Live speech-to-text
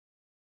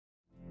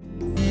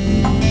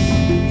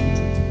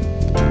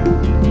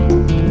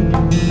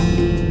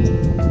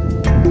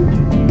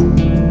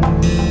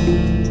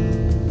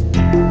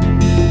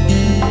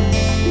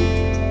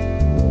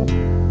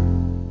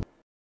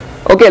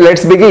Okay,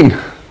 let's begin.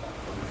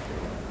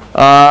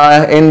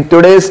 In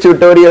today's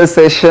tutorial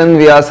session,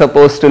 we are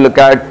supposed to look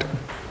at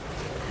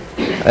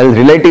a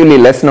relatively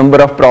less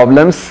number of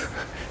problems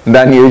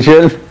than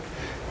usual.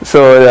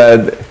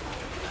 So,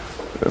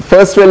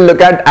 first we'll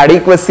look at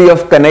adequacy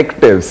of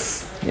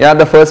connectives. Yeah,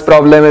 the first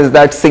problem is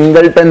that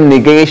singleton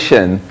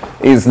negation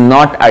is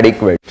not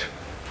adequate.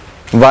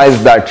 Why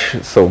is that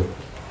so?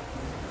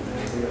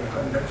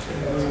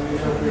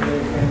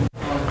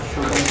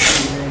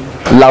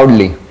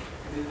 Loudly.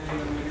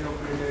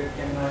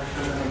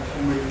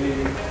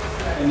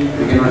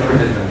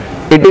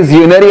 It is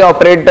unary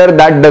operator,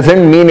 that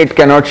doesn't mean it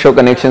cannot show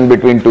connections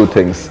between two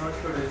things.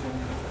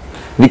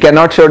 We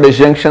cannot show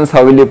disjunctions,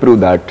 how will you prove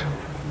that?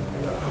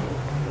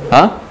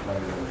 Huh?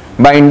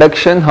 By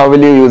induction, how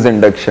will you use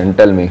induction?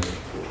 Tell me. Like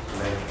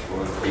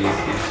for case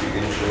if you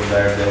can show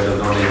that there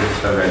does not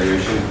exist a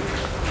valuation.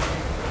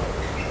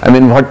 I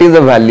mean, what is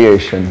a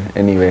valuation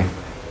anyway?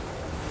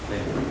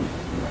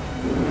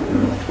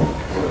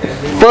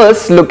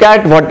 First, look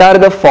at what are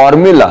the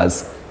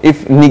formulas.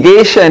 If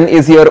negation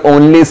is your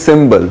only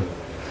symbol,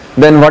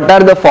 then what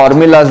are the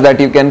formulas that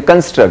you can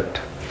construct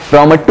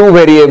from a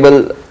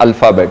two-variable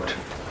alphabet?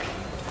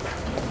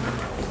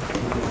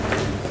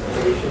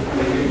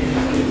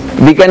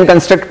 We can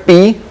construct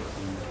P,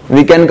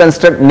 we can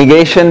construct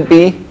negation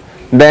P,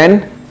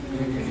 then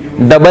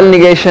double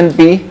negation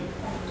P,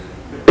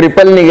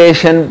 triple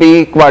negation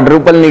P,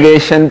 quadruple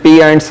negation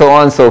P, and so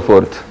on and so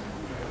forth.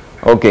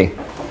 Okay.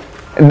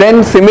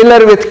 Then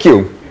similar with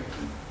Q.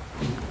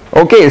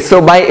 Okay,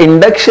 so by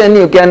induction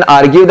you can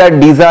argue that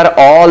these are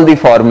all the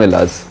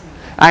formulas.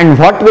 And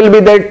what will be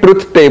the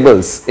truth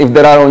tables if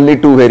there are only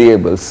two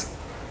variables?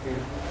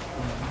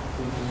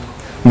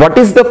 What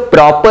is the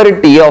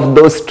property of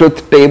those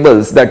truth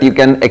tables that you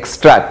can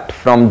extract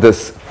from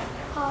this?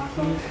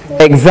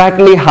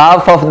 Exactly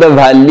half of the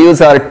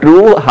values are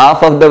true,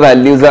 half of the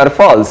values are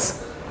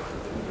false.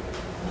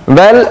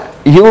 Well,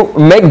 you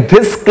make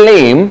this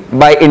claim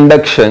by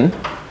induction,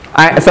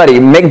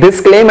 make this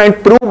claim and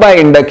prove by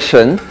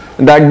induction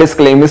that this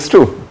claim is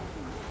true.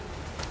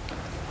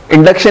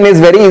 Induction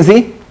is very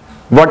easy.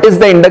 What is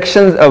the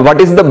induction?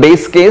 What is the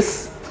base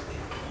case?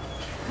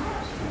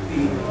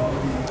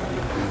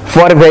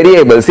 For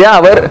variables.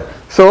 Yeah,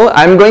 so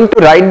I am going to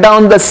write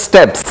down the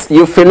steps.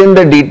 You fill in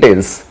the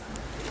details.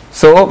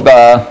 So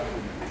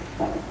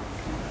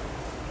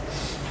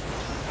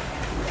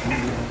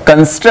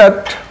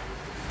construct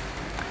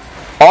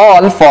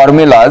all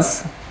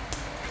formulas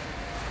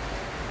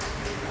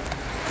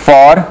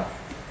for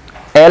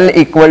L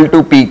equal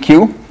to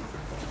PQ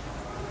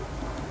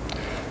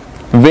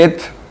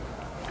with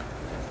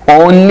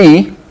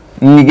only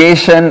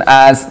negation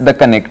as the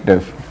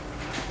connective.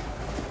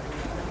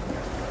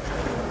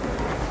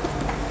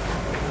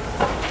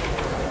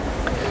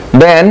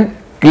 Then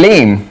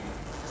claim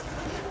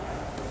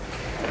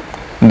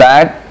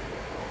that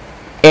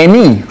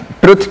any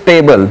truth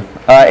table,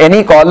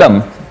 any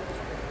column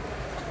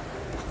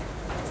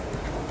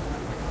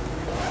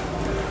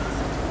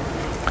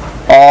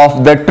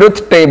of the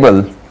truth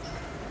table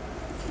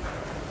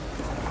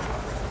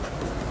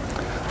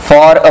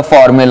for a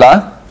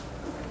formula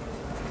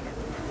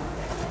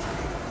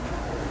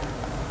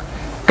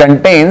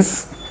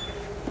contains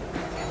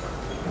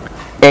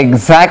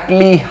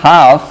exactly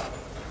half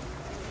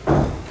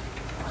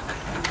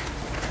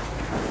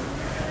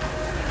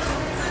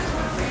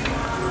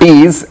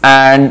T's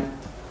and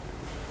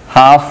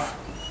half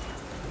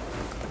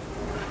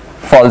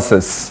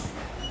falses.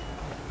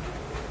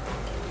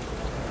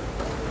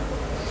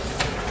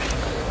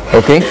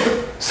 Okay,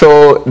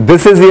 so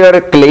this is your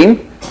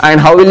claim,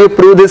 and how will you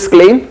prove this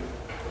claim?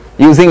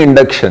 Using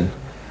induction.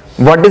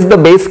 What is the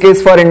base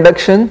case for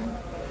induction?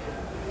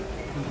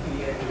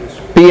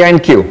 P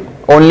and Q,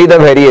 only the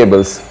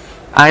variables.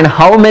 And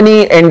how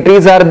many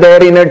entries are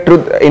there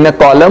in a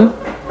column?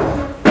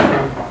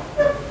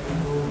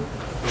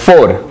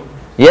 4.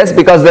 Yes,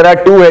 because there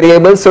are two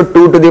variables, so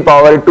 2 to the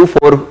power 2,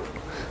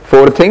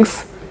 4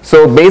 things.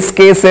 So base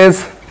case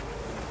is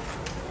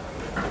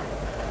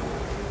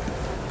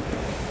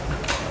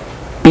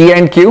P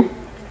and Q.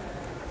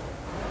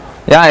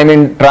 Yeah, I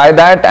mean, try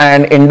that.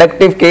 And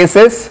inductive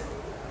cases.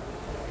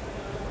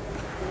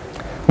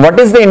 What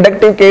is the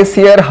inductive case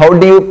here? How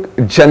do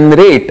you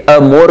generate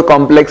a more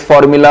complex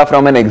formula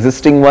from an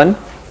existing one?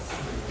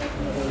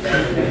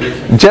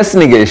 Just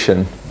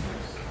negation.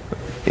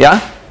 Yeah.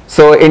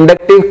 So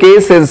inductive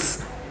case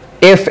is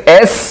if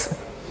S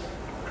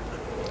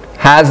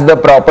has the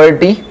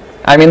property,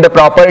 I mean the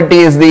property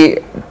is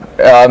the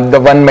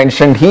one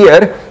mentioned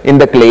here in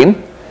the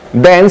claim,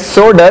 then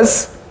so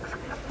does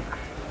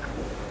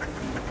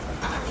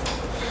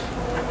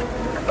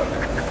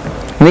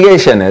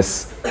negation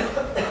S,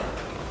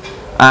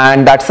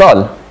 and that's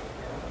all.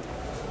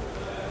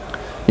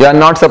 You are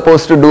not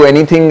supposed to do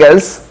anything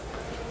else.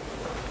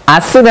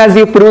 As soon as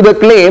you prove the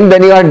claim,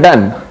 then you are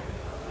done.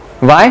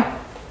 Why?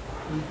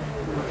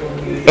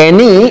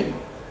 Any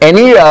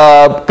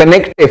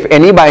connective,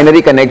 any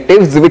binary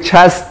connectives which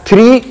has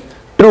 3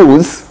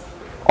 truths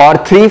or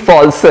 3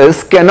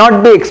 falses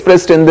cannot be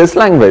expressed in this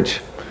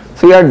language.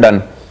 So we are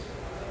done.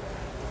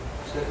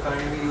 Sir,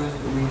 can't we use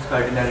means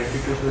cardinality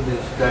to show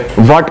this? That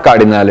What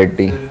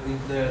cardinality? there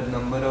is the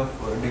number of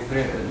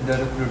different, the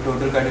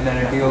total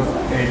cardinality of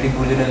analytic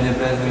Boolean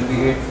algebras will be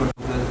 8 for 2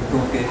 plus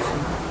 2 case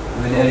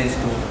when L is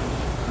 2.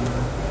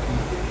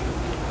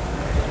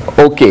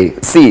 Okay,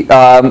 see,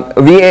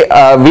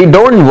 we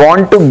don't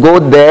want to go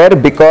there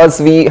because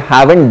we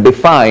haven't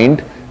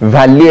defined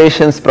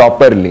valuations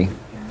properly.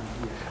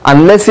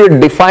 Unless you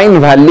define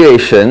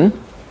valuation,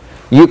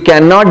 you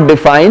cannot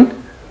define.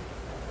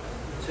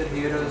 Sir,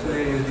 here also we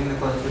are using the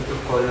concept of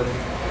column.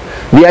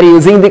 We are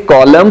using the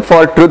column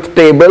for truth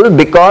table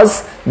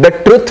because the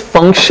truth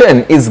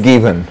function is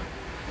given.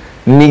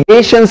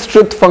 Negation's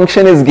truth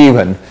function is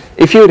given.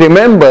 If you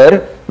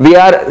remember, we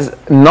are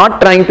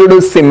not trying to do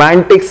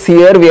semantics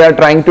here, we are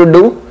trying to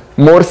do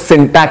more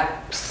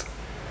syntax.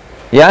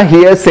 Yeah,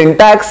 here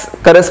syntax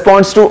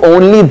corresponds to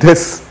only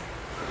this.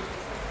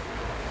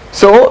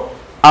 So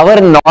our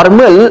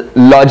normal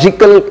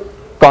logical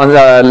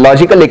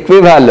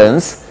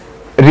equivalence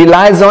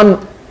relies on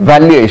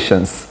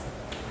valuations,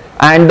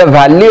 and the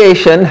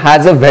valuation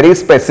has a very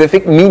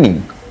specific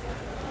meaning.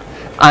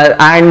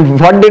 And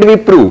what did we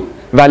prove?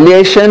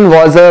 Valuation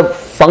was a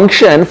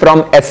function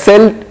from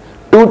SL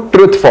to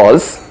truth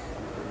false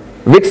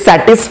which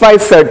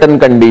satisfies certain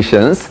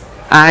conditions,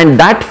 and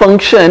that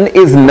function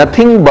is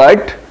nothing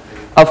but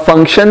a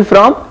function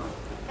from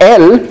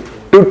L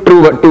to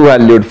true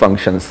valued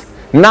functions.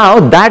 Now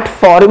that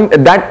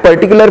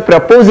particular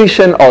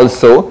proposition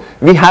also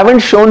we haven't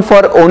shown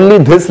for only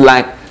this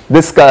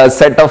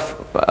set of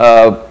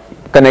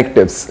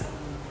connectives.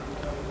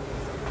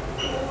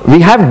 We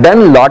have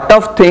done lot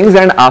of things,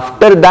 and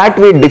after that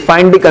we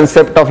defined the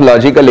concept of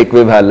logical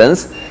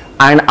equivalence,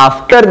 and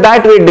after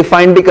that we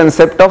defined the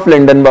concept of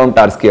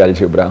Lindenbaum-Tarski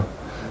algebra.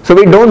 So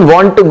we don't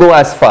want to go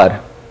as far.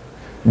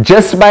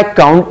 Just by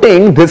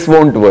counting this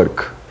won't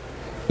work.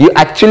 You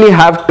actually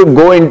have to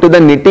go into the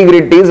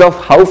nitty-gritties of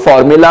how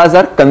formulas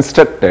are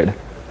constructed.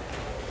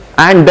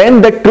 And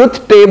then the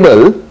truth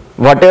table,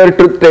 whatever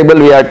truth table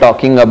we are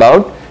talking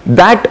about,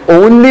 that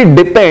only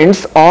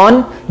depends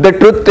on the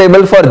truth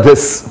table for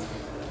this.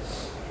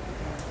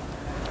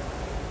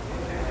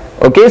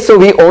 Okay, so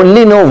we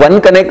only know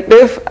one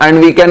connective and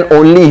we can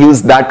only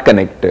use that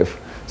connective.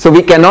 So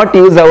we cannot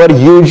use our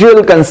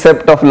usual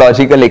concept of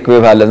logical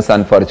equivalence,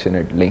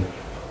 unfortunately.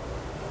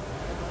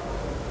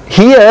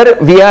 Here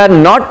we are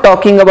not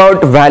talking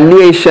about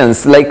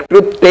valuations, like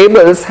truth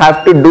tables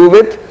have to do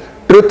with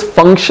truth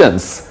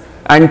functions,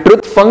 and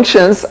truth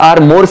functions are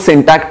more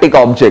syntactic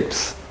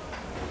objects.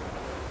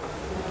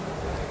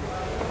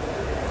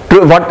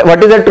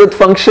 What is a truth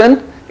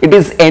function? It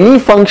is any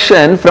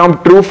function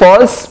from true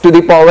false to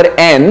the power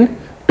n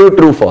to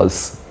true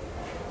false.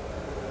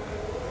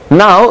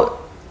 Now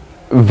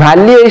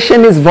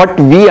valuation is what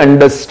we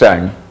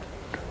understand,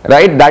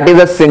 right? That is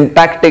a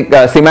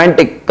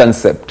semantic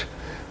concept,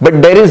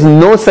 but there is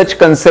no such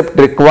concept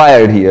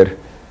required here.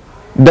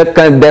 The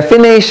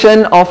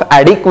definition of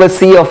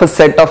adequacy of a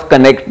set of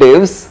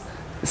connectives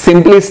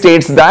simply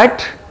states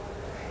that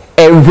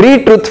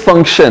every truth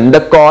function,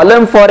 the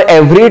column for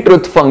every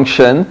truth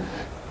function,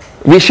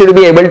 we should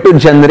be able to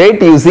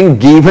generate using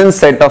given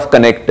set of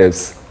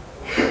connectives.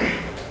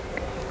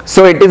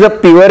 So it is a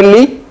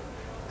purely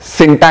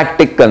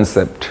syntactic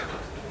concept.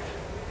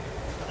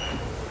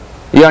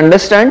 You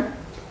understand?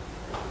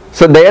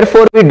 So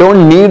therefore we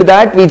don't need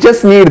that, we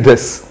just need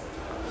this.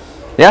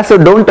 Yeah, so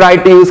don't try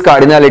to use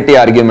cardinality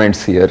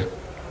arguments here.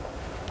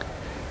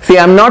 See,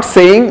 I'm not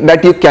saying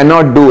that you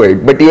cannot do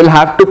it, but you'll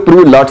have to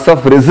prove lots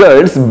of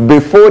results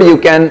before you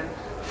can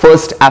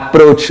first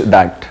approach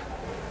that.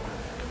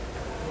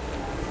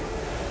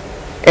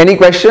 Any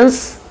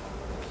questions?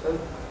 Sir,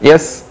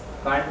 yes?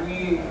 can't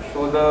we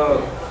show the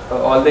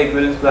all the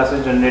equivalence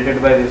classes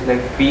generated by this,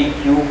 like P,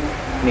 Q,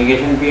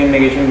 negation P and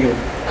negation Q?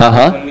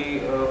 Only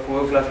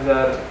 4 classes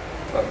are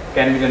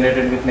can be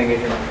generated with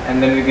negation,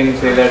 and then we can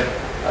say that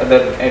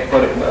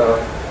for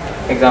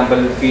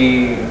example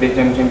P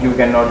disjunction Q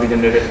cannot be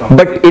generated from.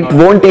 But it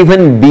won't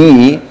even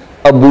be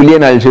a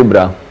Boolean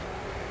algebra.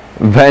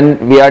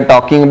 When we are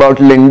talking about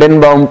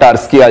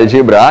Lindenbaum-Tarski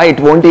algebra, it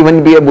won't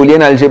even be a Boolean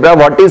algebra.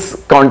 What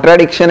is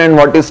contradiction and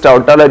what is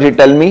tautology?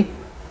 Tell me.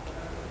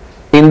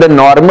 In the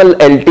normal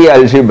LT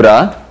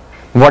algebra,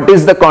 what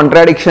is the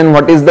contradiction?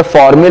 What is the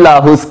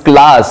formula whose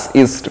class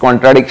is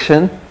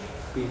contradiction?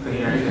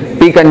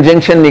 P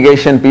conjunction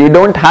negation P. You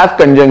don't have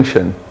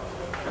conjunction.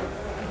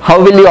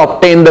 How will you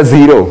obtain the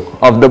zero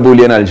of the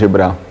Boolean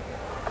algebra?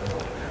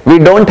 We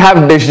don't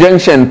have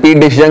disjunction, P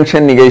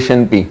disjunction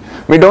negation P.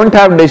 We don't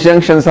have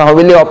disjunction, so how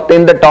will you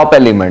obtain the top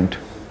element?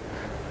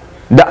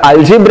 The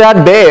algebra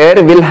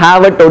there will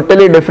have a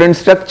totally different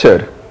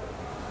structure.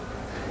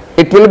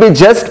 It will be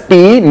just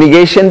P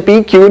negation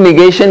P, Q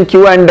negation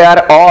Q, and they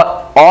are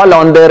all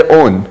on their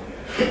own.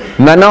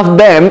 None of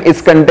them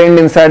is contained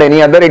inside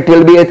any other. It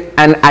will be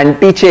an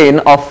anti-chain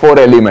of 4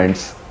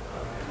 elements.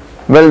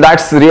 Well,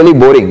 that's really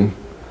boring.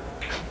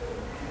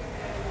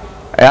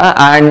 Yeah,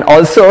 and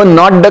also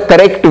not the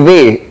correct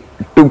way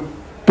to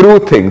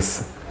prove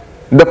things.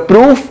 The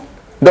proof,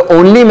 the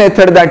only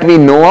method that we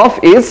know of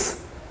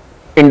is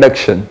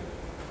induction.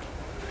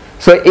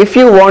 So if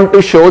you want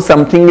to show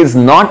something is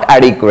not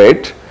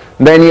adequate,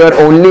 then your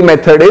only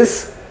method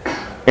is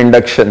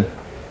induction.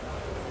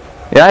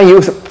 Yeah,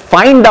 you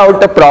find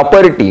out a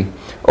property.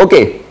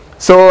 Okay,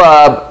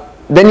 so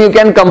then you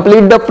can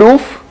complete the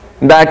proof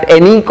that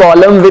any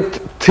column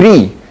with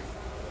 3,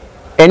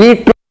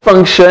 any true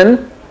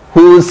function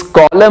whose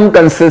column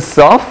consists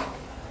of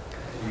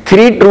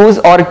 3 truths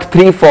or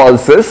 3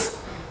 falses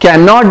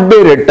cannot be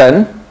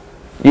written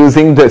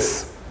using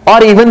this,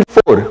 or even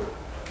 4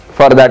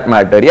 for that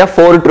matter. Yeah,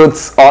 4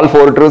 truths, all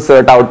 4 truths,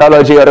 a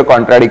tautology or a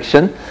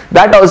contradiction,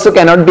 that also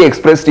cannot be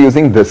expressed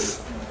using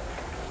this.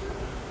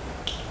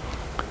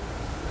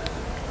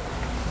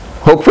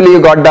 Hopefully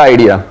you got the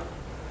idea.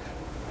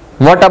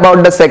 What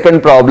about the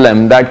second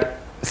problem, that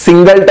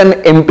singleton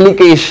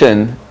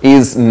implication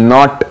is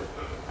not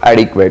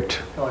adequate?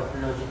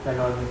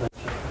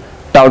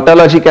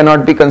 Tautology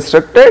cannot be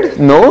constructed?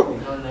 No.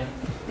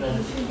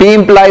 P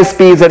implies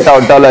P is a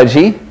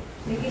tautology.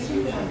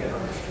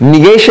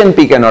 Negation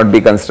P cannot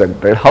be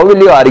constructed. How will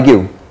you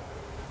argue?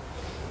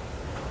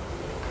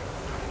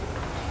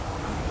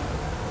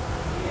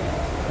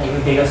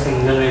 You take a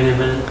single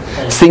variable.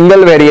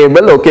 Single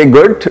variable, okay,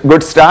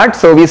 good start.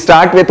 So we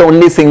start with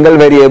only single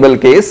variable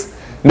case.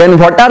 Then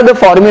what are the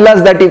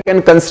formulas that you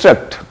can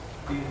construct?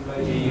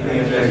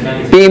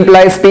 P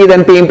implies P,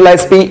 then P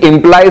implies P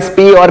implies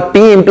P, or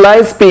P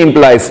implies P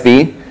implies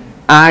P,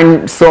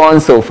 and so on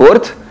and so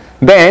forth.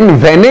 Then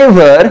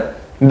whenever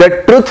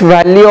the truth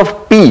value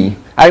of P,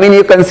 I mean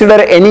you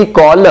consider any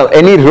column,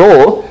 any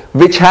row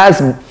which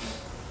has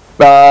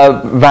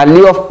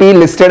value of P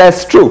listed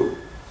as true,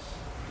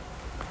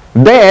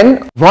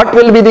 then what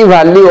will be the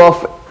value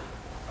of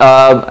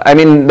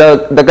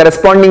the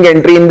corresponding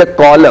entry in the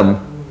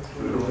column?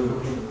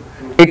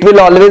 It will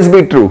always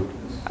be true.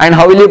 And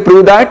how will you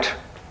prove that?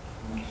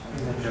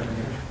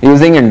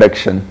 Using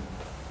induction.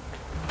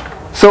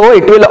 So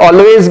it will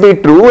always be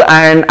true,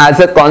 and as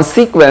a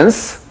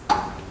consequence,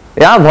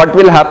 yeah, what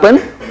will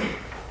happen?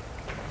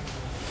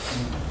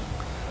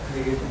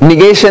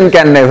 Negation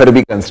can never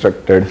be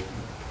constructed.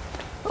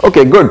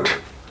 Okay, good.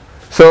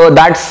 So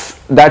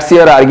that's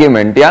your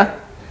argument, yeah.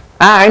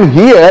 And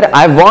here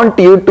I want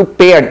you to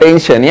pay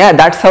attention. Yeah,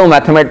 that's how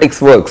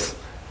mathematics works.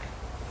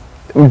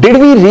 Did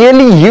we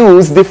really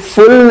use the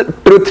full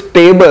truth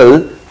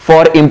table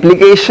for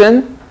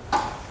implication?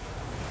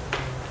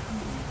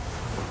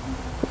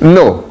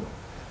 No.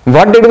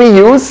 What did we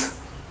use?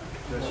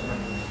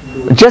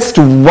 Just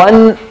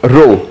one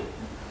row.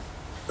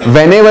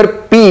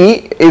 Whenever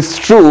P is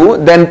true,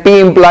 then P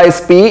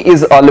implies P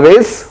is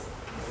always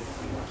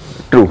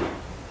true.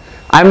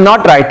 I am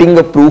not writing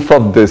a proof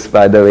of this,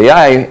 by the way.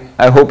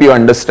 I hope you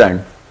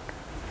understand.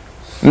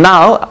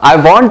 Now I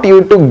want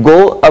you to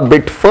go a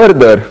bit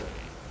further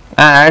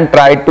and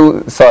try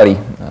to,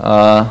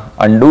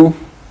 undo,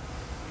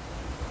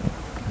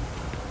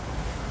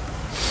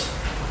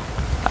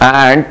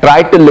 and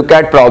try to look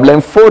at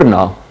problem 4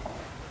 now.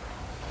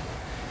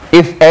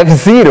 If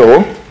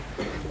F0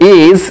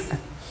 is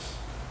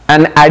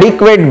an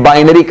adequate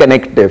binary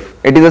connective,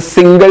 it is a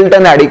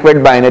singleton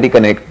adequate binary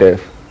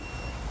connective,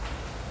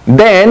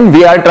 then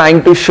we are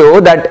trying to show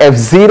that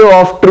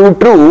F0 of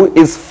true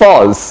is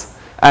false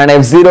and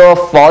F0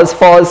 of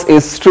false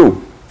is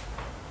true.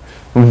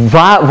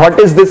 What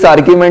is this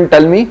argument?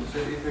 Tell me. So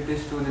if it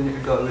is true, then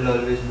it will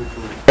always be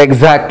true.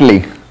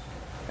 Exactly.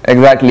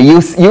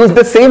 Use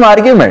the same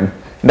argument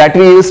that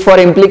we used for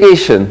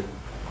implication.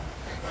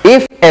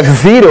 If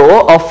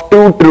F0 of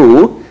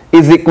true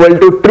is equal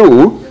to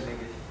true,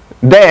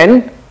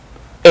 then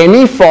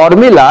any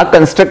formula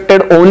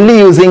constructed only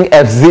using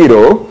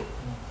F0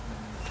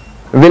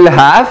 will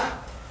have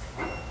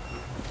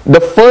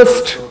the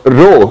first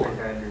row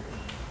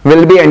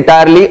will be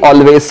entirely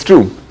always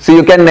true. So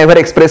you can never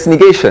express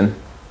negation.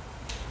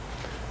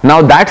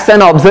 Now that's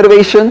an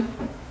observation,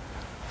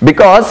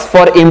 because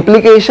for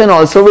implication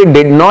also we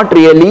did not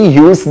really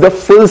use the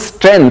full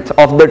strength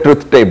of the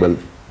truth table.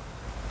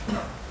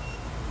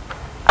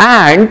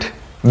 And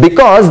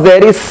because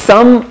there is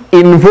some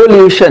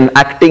involution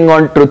acting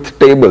on truth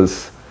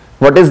tables.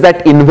 What is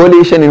that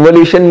involution?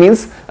 Involution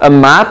means a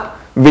map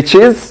which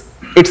is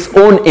its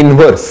own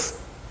inverse,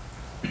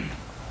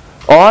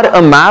 or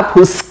a map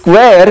whose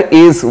square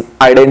is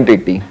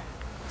identity.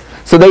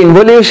 So the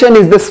involution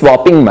is the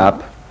swapping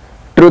map,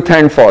 truth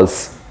and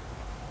false.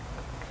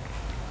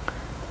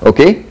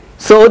 Okay,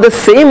 so the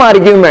same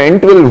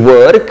argument will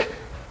work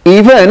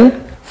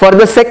even for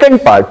the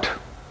second part,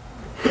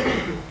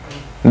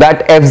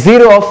 that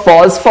F0 of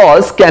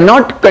false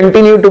cannot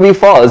continue to be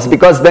false,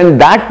 because then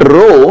that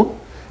row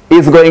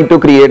is going to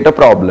create a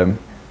problem.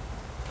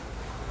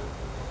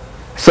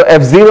 So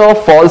F0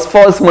 of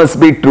false must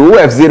be true,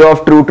 F0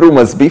 of true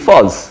must be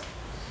false.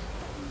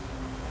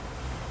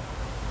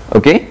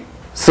 Okay,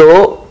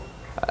 so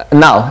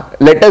now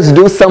let us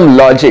do some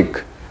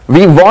logic.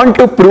 We want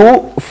to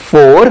prove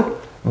 4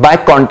 by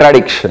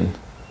contradiction,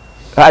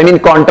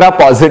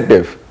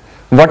 contrapositive.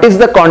 What is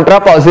the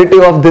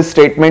contrapositive of this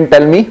statement?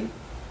 Tell me.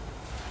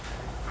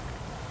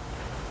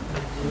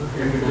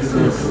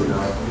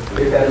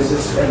 If this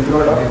is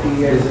f0 of t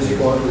and this is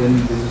false, then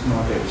this is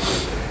not it.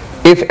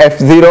 If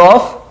f0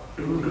 of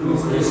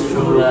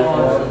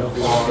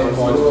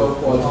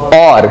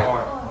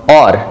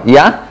or,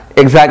 yeah,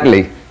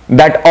 exactly.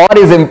 That or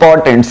is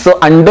important. So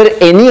under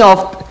any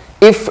of,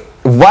 if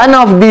one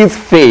of these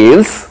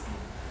fails,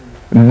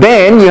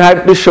 then you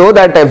have to show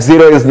that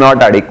f0 is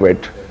not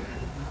adequate.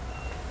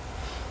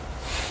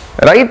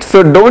 Right?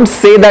 So don't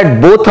say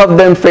that both of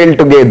them fail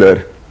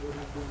together,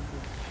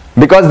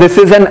 because this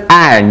is an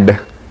and.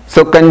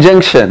 So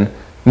conjunction,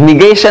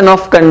 negation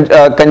of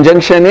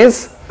conjunction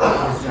is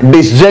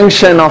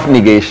disjunction of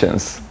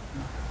negations.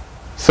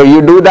 So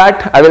you do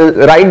that. I will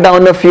write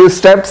down a few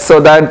steps so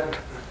that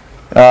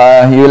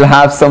you will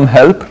have some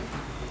help.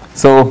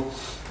 So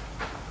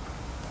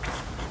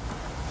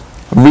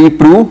we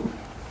prove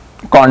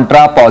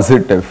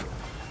contrapositive.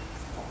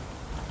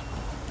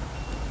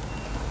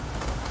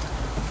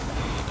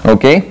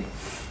 Okay.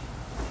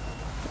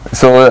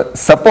 So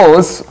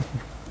suppose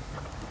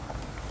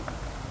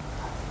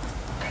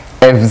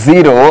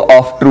f0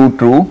 of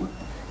true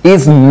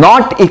is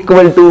not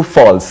equal to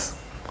false.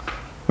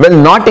 Well,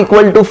 not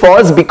equal to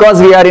false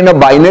because we are in a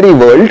binary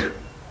world.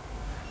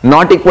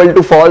 Not equal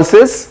to false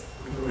is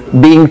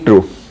being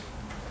true.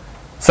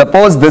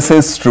 Suppose this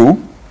is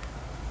true,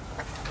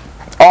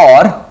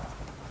 or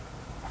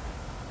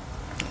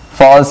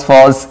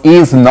false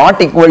is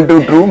not equal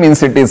to true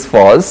means it is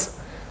false.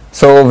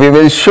 So we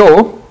will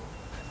show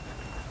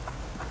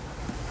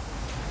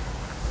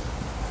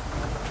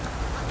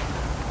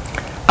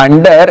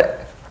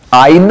under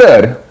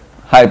either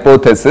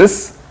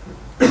hypothesis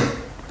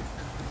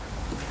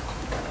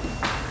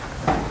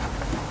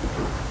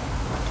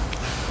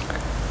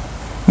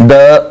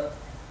the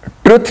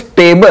truth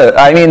table,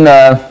 I mean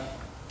the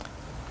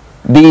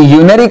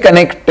unary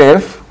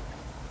connective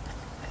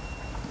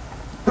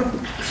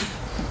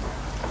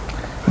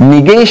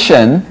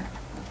negation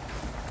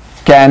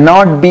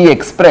cannot be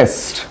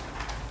expressed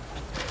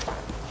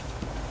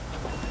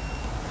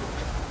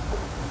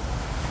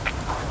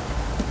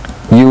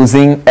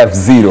using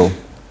f0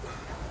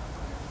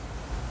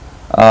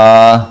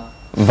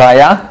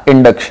 via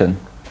induction.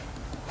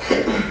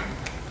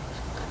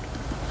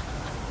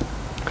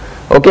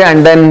 Okay,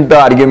 and then the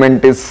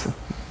argument is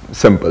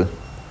simple.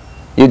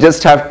 You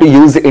just have to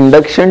use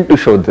induction to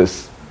show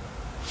this.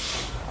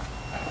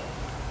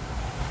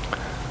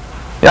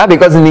 Yeah,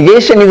 because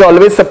negation is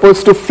always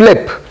supposed to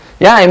flip.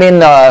 Yeah, I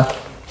mean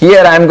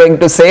here I am going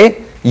to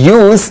say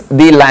use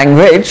the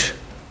language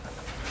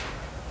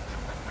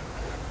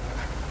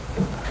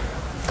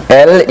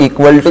L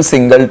equal to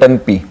singleton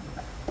P.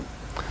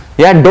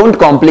 Yeah, don't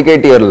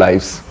complicate your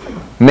lives.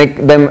 Make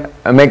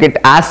it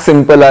as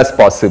simple as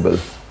possible.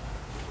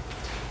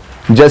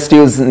 Just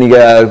use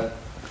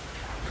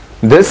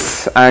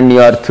this and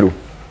you are through.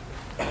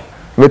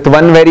 With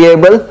one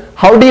variable,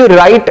 how do you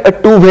write a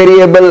two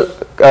variable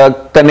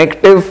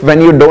connective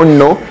when you don't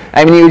know?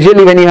 I mean,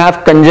 usually when you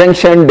have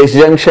conjunction,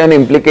 disjunction,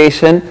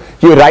 implication,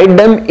 you write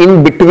them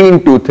in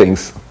between two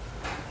things.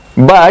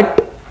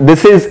 But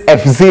this is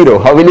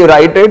f0. How will you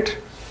write it?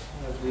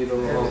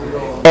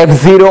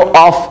 f0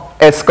 of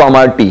s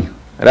comma t,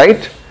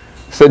 right?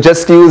 So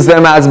just use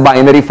them as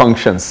binary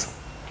functions.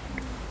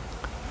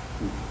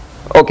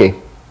 Okay.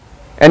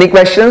 Any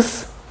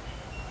questions?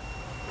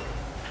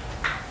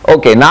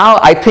 Okay, now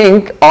I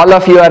think all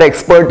of you are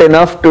expert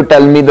enough to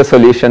tell me the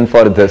solution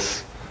for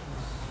this.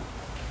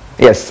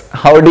 Yes,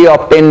 how do you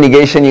obtain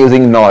negation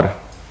using NOR?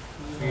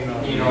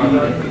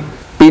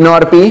 P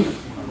NOR P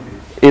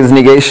is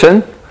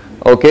negation.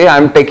 Okay, I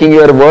am taking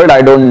your word,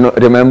 I don't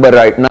remember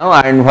right now.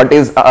 And what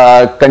is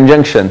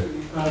conjunction?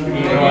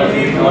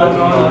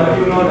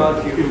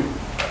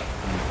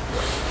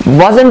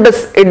 Wasn't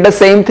it the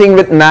same thing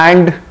with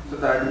NAND? So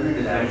that will be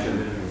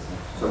disjunction.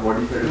 So what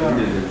you said will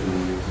be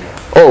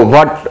disjunction. Oh,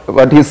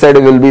 what you said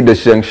will be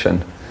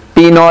disjunction.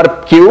 P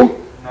NOR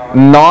Q,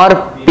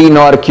 NOR P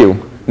NOR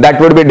Q.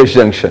 That would be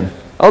disjunction.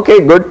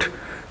 Okay, good.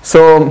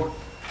 So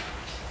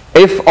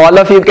if all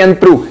of you can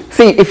prove,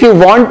 see, if you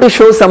want to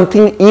show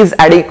something is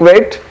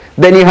adequate,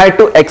 then you have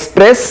to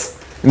express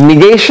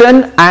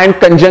negation and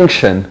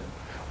conjunction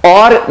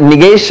or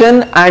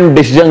negation and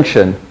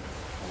disjunction.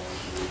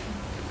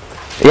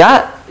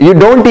 Yeah, you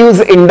don't use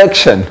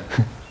induction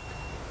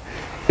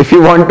if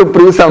you want to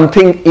prove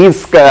something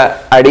is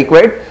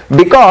adequate,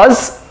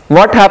 because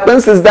what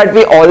happens is that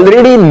we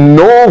already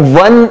know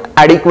one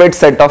adequate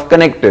set of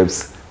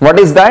connectives. What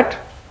is that?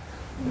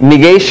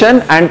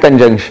 Negation and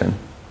conjunction.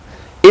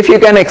 If you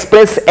can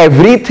express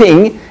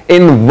everything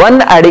in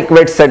one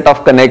adequate set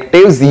of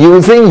connectives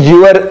using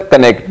your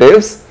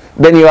connectives,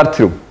 then you are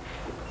through.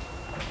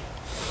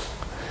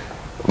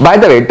 By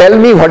the way, tell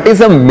me what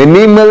is a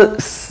minimal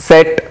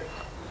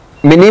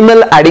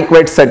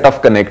adequate set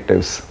of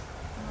connectives?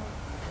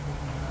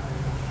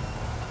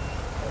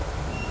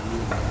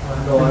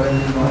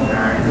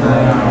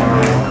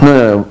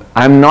 No,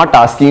 I am not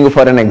asking you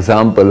for an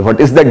example. What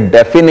is the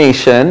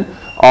definition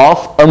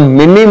of a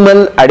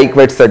minimal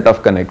adequate set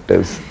of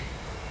connectives?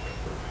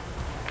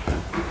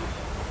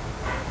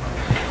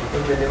 The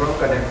minimum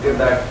connective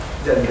that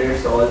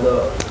generates all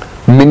the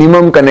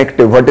Minimum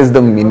connective, what is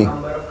the meaning?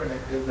 number of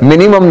connectives.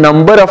 Minimum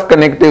number of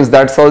connectives,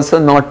 that's also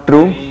not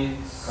true.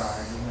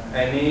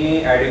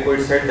 Any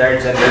adequate set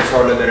that generates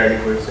all other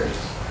adequate sets.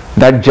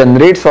 That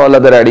generates all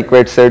other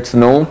adequate sets,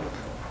 no.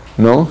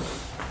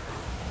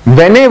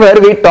 Whenever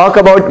we talk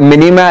about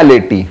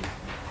minimality,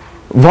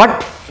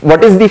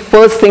 what is the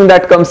first thing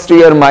that comes to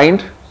your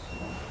mind?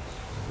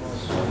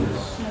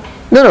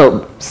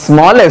 No,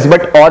 smallest,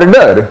 but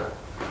order.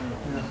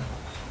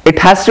 It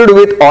has to do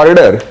with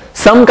order.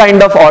 Some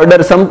kind of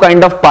order, some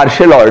kind of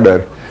partial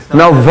order.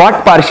 Now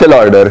what partial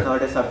order?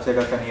 Not a subset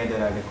of any other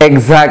adequate.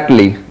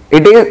 Exactly.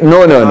 It is,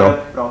 no.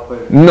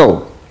 Proper.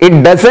 No.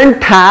 It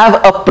doesn't have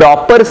a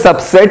proper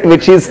subset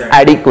which is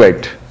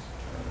adequate.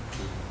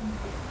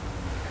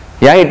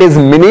 Yeah, it is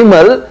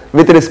minimal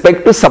with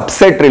respect to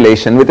subset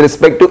relation, with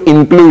respect to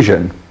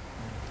inclusion.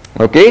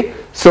 Okay.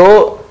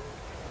 So,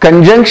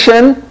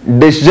 conjunction,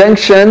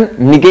 disjunction,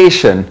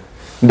 negation,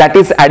 that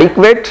is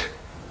adequate,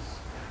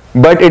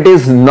 but it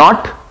is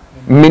not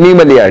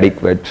minimally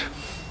adequate.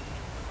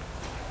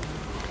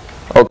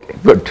 Okay,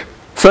 good.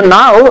 So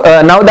now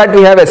that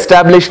we have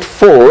established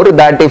 4,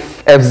 that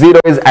if F0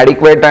 is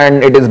adequate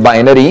and it is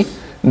binary,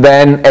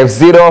 then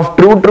F0 of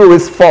true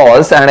is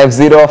false and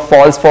F0 of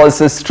false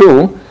is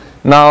true.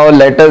 Now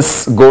let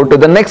us go to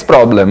the next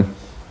problem.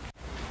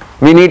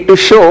 We need to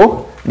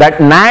show that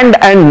NAND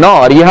and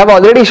NOR, you have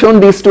already shown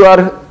these two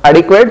are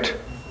adequate.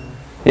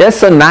 Yes,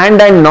 so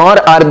NAND and NOR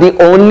are the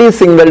only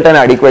singleton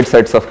adequate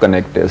sets of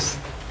connectives.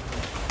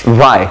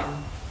 Why?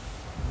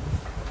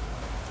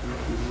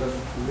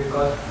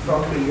 Because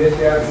from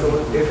previously I have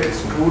shown if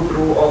it's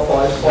true or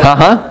false, it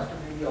Uh-huh. has to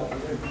be the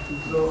opposite.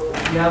 So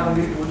we have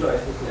only 2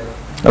 choices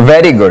left.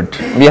 Very good.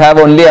 We have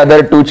only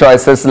other 2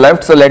 choices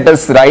left. So let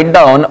us write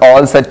down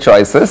all such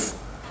choices.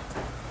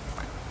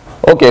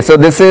 Okay, so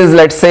this is,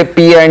 let's say,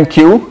 P and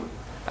Q,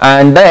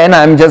 and then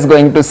I'm just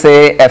going to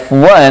say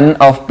F1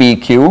 of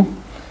PQ,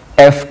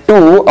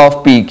 F2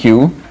 of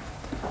PQ,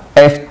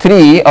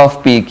 F3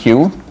 of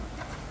PQ,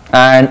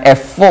 and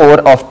F4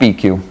 of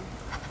PQ.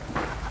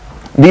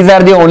 These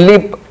are the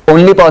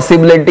only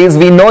possibilities.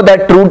 We know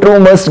that true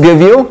must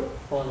give you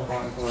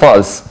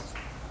false.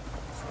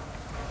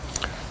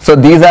 So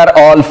these are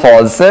all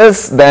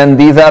falses, then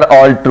these are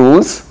all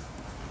trues.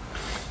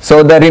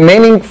 So the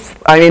remaining,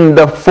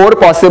 the 4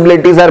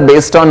 possibilities are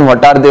based on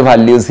what are the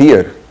values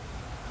here.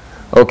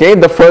 Okay,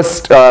 the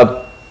first,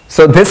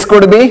 so this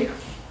could be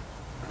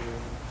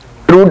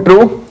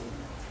true,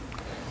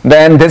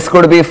 then this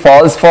could be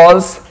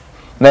false,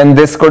 then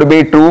this could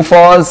be true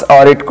false,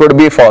 or it could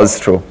be false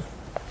true.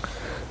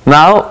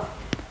 Now,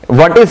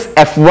 what is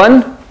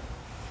F1?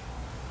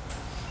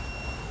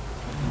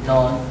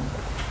 No.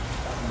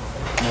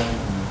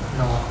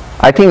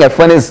 I think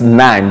F1 is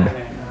NAND.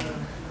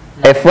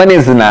 F1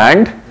 is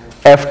NAND,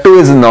 F2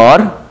 is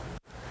NOR,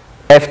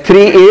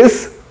 F3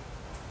 is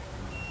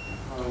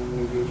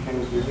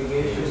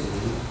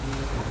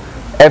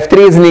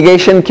F3 is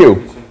negation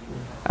Q,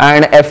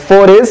 and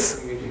F4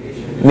 is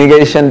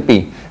negation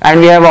P. And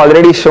we have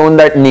already shown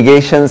that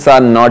negations are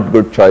not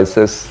good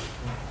choices.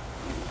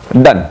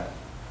 Done.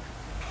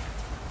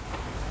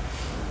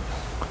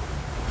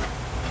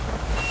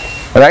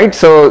 Right?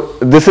 So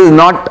this is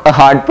not a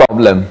hard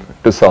problem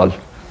to solve.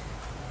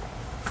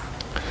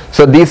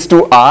 So these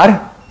 2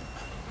 are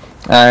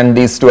and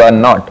these 2 are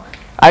not.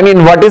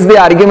 What is the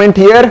argument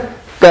here?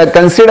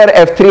 Consider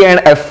F3 and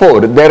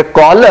F4. Their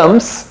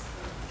columns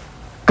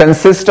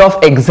consist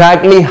of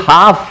exactly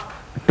half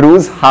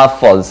trues, half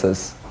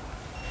falses.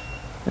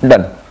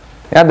 Done.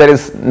 Yeah, there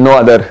is no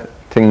other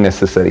thing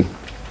necessary.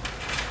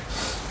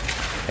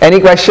 Any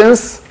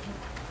questions?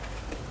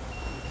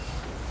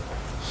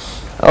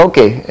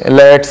 Okay,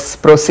 let's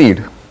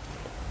proceed.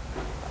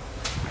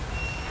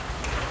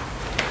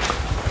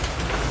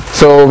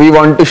 So we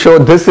want to show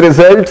this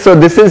result. So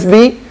this is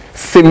the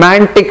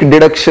semantic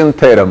deduction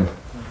theorem.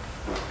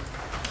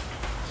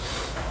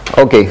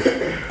 Okay,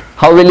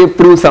 how will you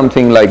prove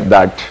something like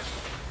that?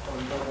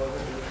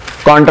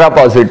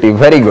 Contrapositive,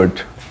 very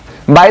good.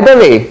 By the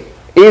way,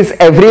 is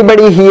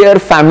everybody here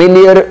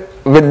familiar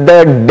with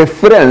the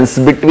difference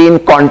between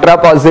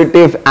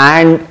contrapositive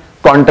and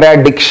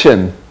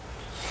contradiction?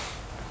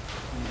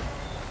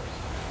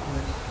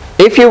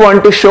 If you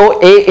want to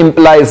show A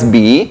implies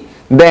B,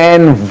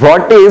 then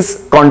what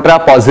is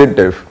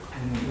contrapositive?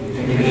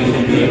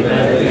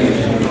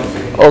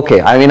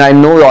 Okay, I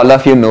know all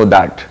of you know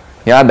that.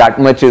 Yeah, that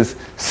much is.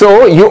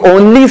 So you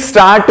only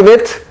start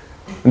with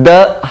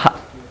the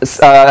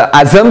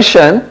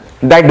assumption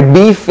that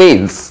B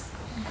fails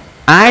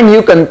and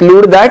you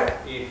conclude that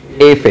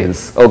A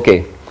fails.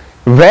 Okay.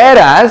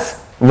 Whereas,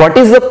 what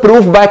is the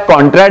proof by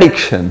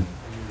contradiction?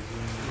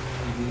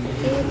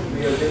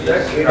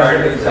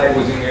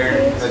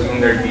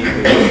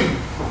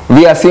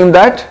 We assume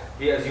that?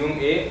 We assume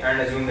A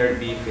and assume that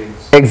B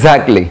fails.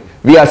 Exactly.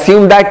 We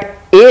assume that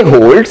A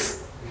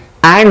holds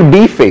and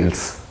B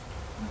fails.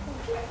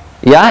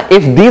 yeah,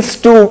 if these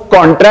two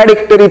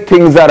contradictory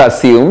things are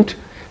assumed,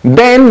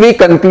 then we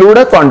conclude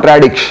a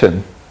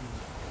contradiction.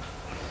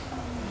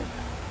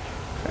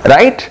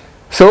 Right?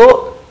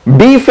 So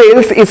B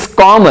fails is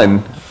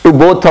common to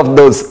both of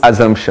those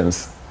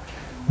assumptions.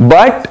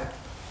 But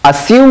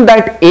assume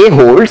that A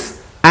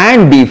holds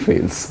and B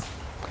fails.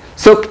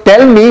 So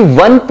tell me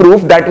one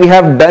proof that we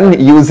have done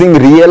using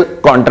real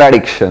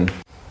contradiction.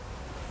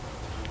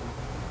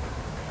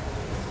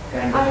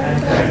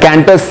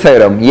 Cantor's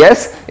theorem.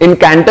 Yes, in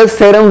Cantor's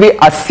theorem we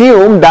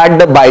assume that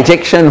the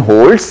bijection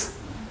holds,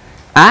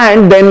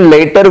 and then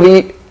later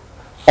we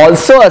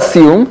also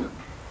assume,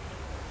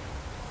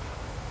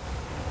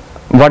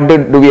 what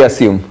do we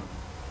assume?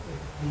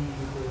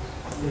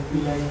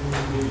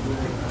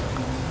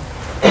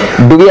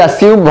 Do we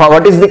assume,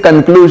 what is the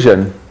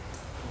conclusion?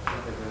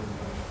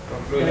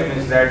 Conclusion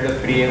is that the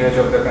pre-image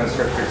of the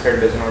constructed set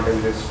does not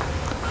exist.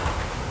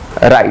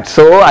 Right.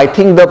 So I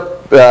think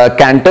the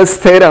Cantor's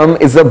theorem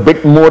is a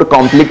bit more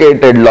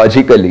complicated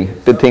logically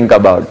to think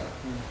about.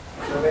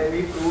 So when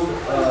we prove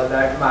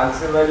that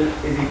maximal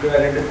is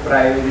equivalent to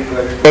prime is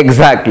equivalent to...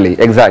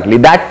 Exactly.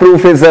 That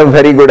proof is a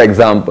very good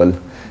example.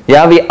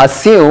 Yeah, we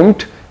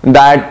assumed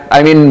that,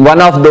 I mean,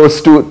 one of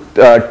those two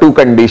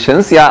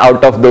conditions, yeah,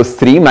 out of those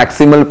three,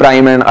 maximal,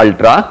 prime and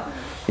ultra,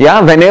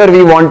 yeah, whenever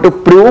we want to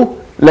prove,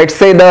 let's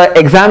say the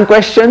exam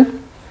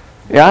question,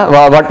 yeah,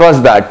 what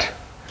was that?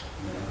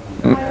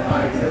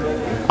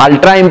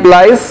 Ultra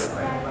implies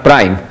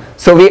prime.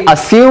 So we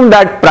assume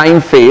that prime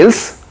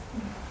fails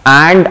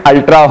and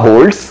ultra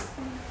holds,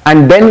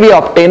 and then we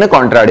obtain a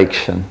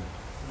contradiction.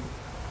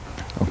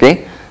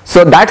 Okay,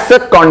 so that's a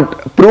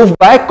proof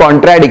by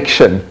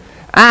contradiction.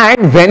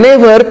 And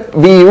whenever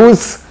we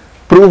use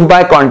proof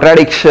by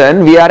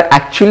contradiction, we are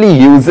actually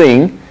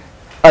using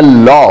a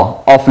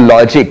law of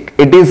logic.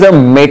 It is a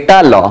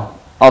meta law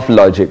of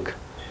logic.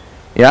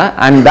 Yeah,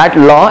 and that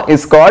law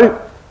is called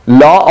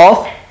law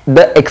of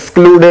the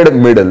excluded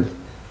middle.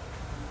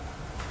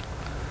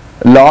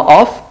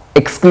 Law of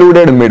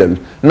excluded middle.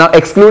 Now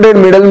excluded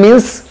middle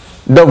means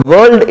the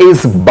world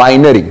is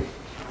binary.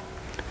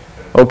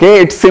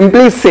 Okay, it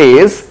simply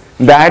says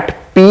that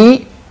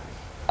P,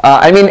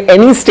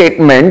 any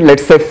statement,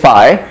 let's say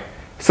phi,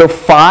 so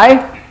phi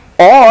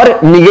or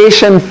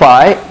negation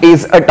phi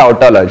is a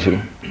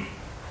tautology.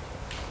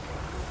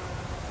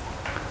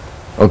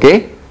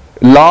 Okay,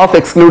 law of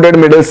excluded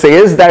middle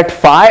says that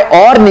phi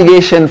or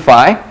negation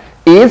phi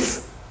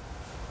is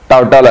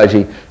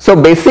tautology. So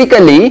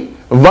basically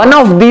one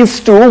of these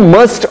two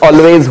must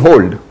always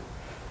hold.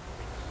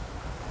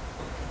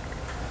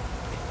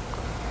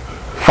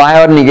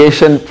 Phi or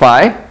negation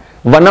phi,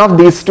 one of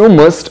these two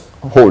must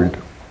hold.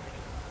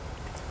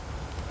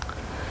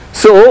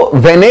 So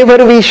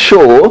whenever we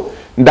show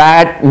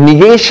that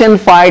negation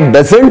phi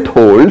doesn't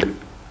hold,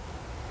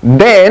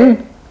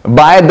 then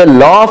by the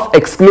law of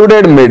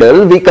excluded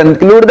middle we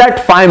conclude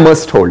that phi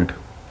must hold.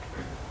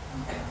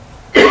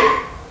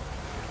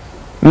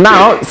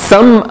 Now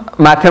some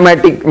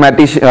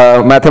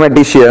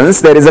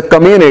mathematicians, there is a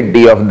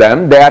community of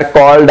them, they are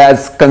called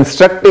as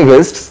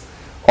constructivists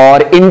or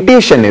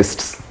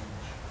intuitionists.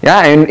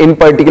 Yeah, and in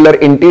particular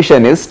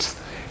intuitionists,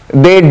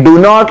 they do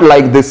not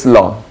like this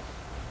law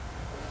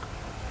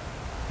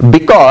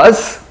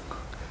because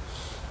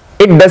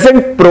it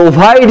doesn't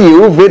provide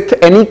you with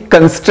any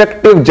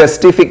constructive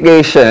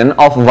justification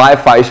of why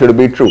phi should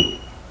be true.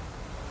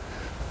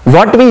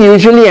 What we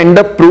usually end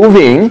up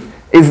proving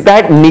is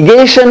that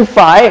negation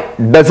phi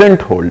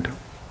doesn't hold.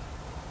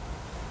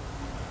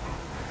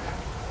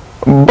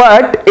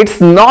 But it's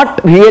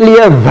not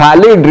really a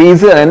valid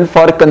reason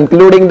for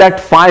concluding that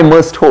phi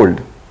must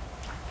hold.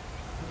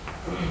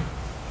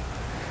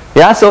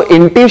 Yeah, so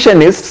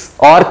intuitionists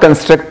or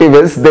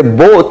constructivists, they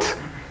both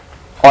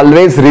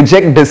always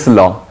reject this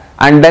law,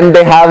 and then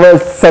they have a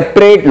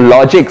separate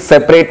logic,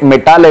 separate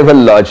meta level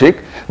logic.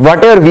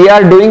 Whatever we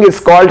are doing is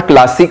called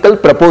classical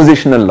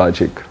propositional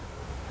logic.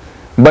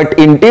 But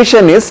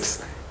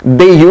intuitionists,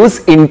 they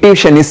use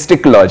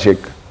intuitionistic logic,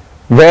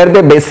 where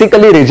they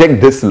basically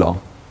reject this law.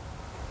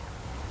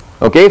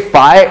 Okay,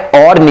 phi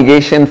or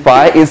negation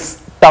phi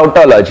is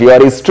tautology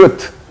or is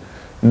truth.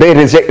 They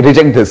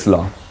reject this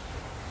law.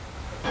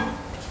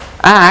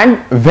 And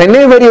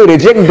whenever you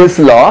reject this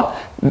law,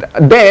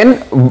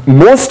 then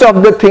most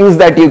of the things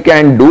that you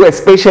can do,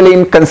 especially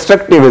in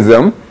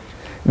constructivism,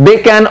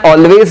 they can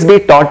always be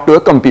taught to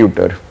a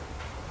computer.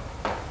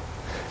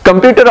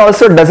 Computer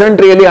also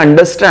doesn't really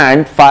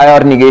understand phi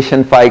or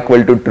negation phi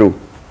equal to true.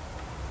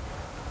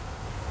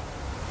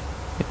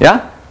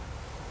 Yeah?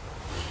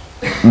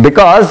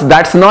 Because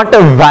that's not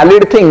a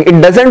valid thing.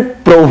 It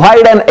doesn't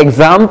provide an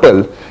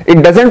example.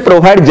 It doesn't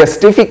provide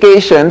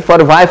justification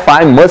for why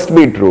phi must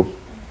be true.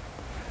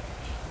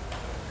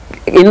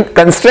 In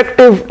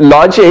constructive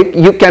logic,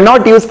 you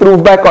cannot use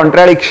proof by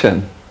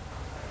contradiction.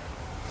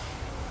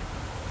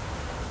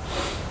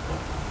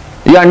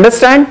 You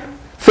understand?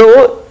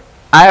 So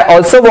I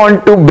also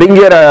want to bring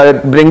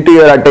to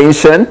your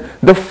attention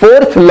the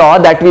fourth law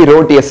that we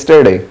wrote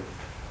yesterday.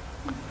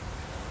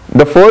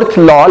 The fourth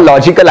law,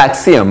 logical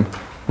axiom.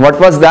 What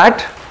was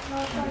that?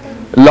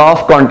 law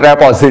of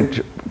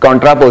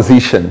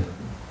contraposition,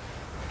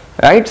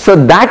 right? So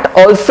that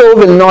also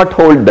will not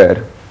hold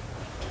there.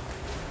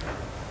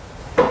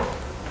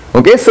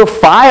 Okay, so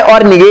phi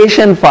or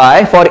negation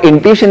phi for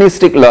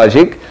intuitionistic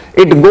logic,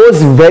 it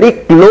goes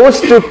very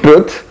close to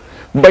truth,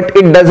 but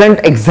it doesn't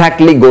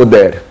exactly go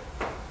there.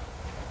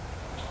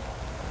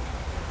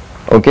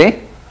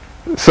 Okay,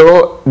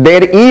 so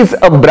there is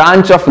a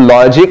branch of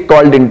logic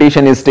called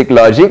intuitionistic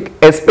logic,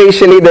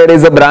 especially there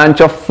is a branch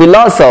of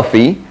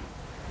philosophy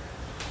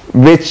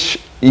which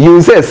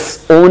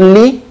uses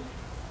only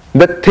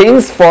the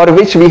things for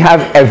which we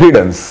have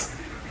evidence.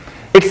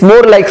 It's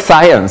more like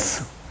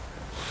science.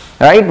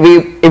 Right?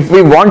 If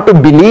we want to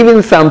believe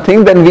in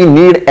something, then we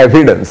need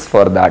evidence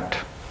for that.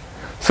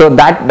 So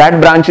that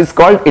branch is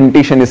called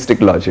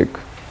intuitionistic logic.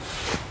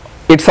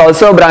 It's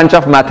also a branch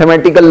of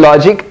mathematical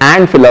logic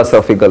and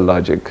philosophical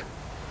logic.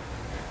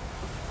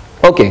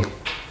 Okay,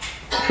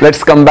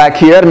 let's come back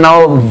here.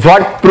 Now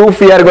what proof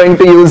we are going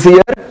to use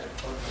here?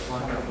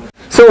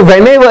 So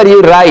whenever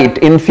you write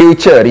in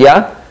future,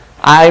 yeah,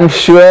 I am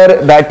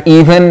sure that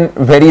even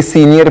very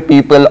senior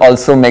people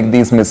also make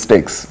these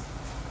mistakes.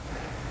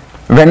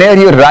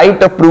 Whenever you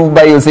write a proof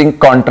by using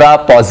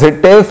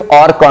contrapositive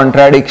or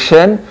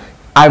contradiction,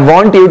 I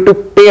want you to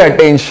pay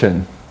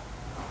attention.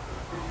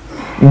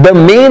 The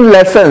main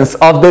lessons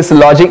of this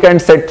logic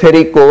and set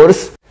theory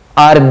course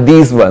are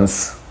these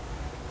ones,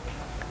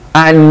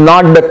 and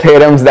not the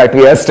theorems that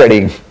we are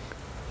studying.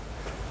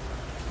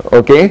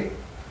 Okay?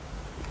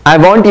 I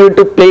want you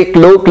to pay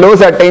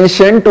close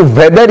attention to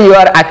whether you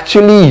are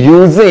actually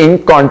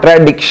using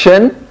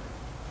contradiction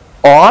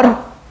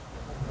or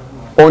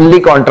only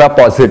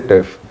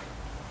contrapositive.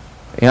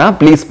 Yeah,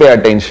 please pay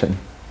attention.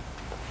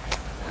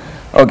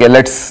 Okay,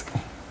 let's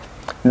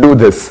do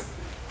this.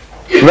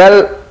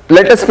 Well,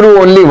 let us prove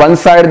only one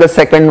side, the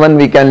second one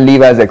we can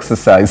leave as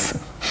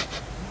exercise.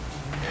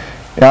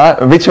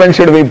 Yeah, which one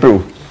should we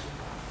prove?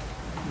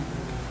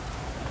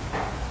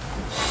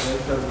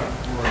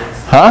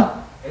 Huh?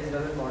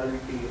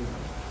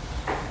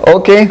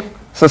 Okay,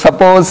 so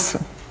suppose,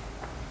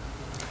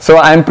 so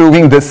I am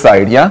proving this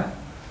side, yeah?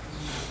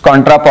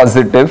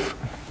 Contrapositive.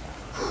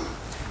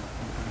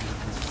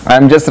 I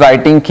am just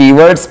writing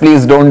keywords,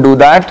 please don't do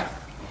that.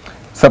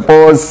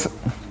 Suppose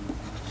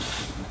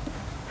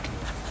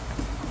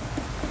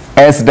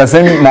S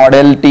doesn't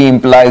model T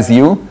implies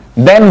U,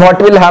 then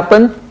what will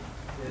happen?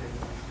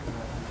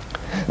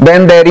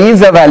 Then there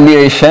is a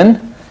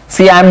valuation.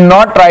 See, I am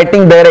not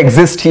writing there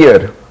exists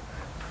here.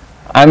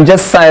 I am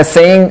just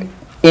saying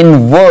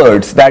in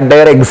words that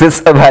there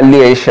exists a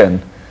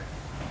valuation.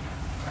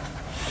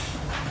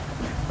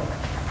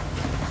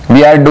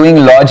 We are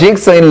doing logic,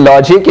 so in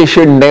logic you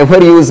should never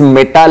use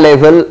meta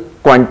level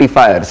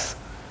quantifiers.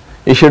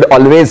 You should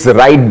always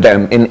write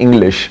them in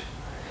English.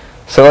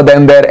 So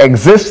then there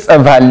exists a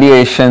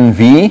valuation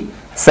V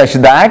such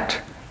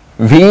that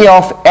V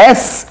of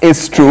S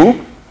is true.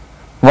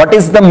 What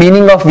is the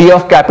meaning of V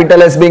of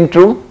capital S being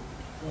true?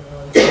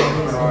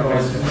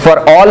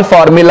 For all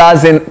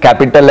formulas in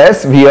capital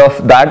S, V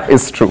of that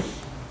is true.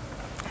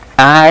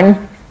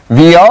 And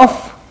V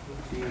of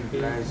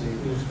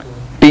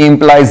T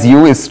implies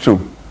U is true.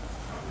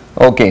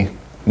 Okay.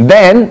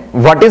 Then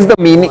what is the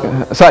meaning?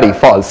 Sorry,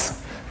 false.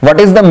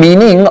 What is the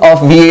meaning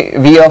of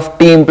V of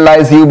T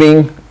implies U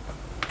being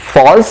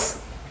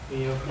false?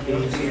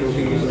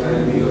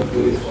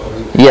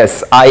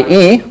 Yes,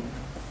 i.e.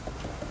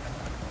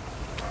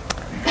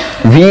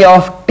 V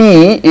of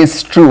T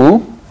is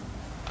true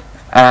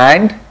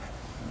and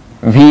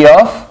V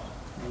of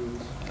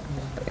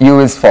U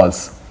is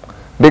false.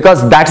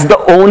 Because that's the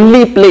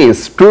only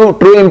place,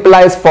 true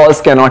implies false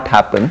cannot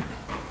happen.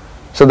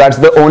 So that's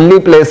the only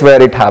place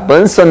where it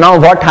happens. So now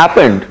what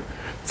happened?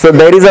 So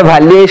there is a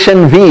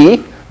valuation V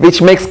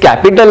which makes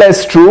capital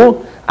S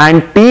true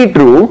and T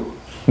true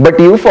but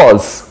U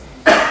false.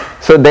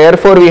 So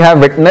therefore we have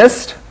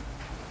witnessed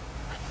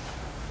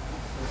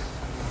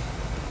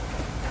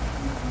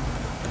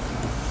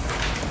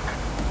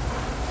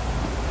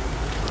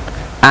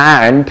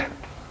and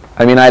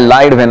I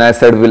lied when I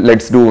said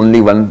let's do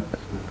only one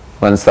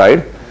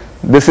side.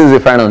 This is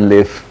if and only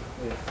if.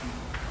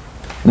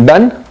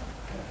 Done?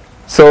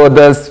 So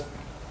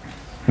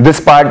this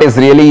part is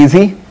really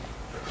easy.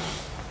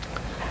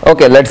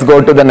 Okay, let's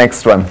go to the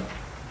next one.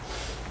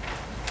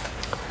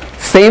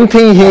 Same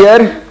thing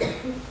here.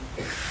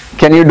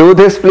 Can you do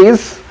this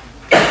please?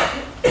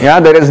 Yeah,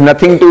 there is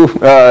nothing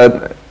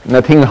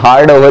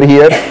hard over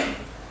here.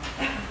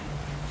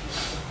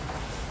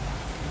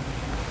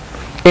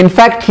 In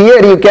fact,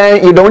 here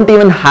you don't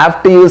even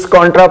have to use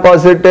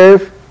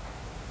contrapositive,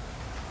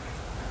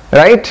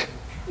 right?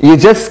 You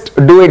just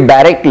do it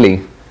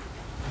directly.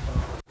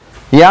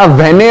 Yeah,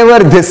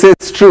 whenever this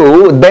is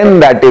true, then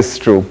that is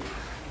true.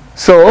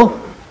 So,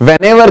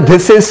 whenever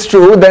this is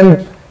true,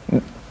 then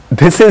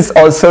this is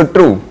also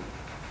true.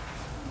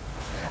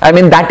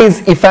 That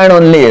is if and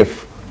only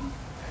if.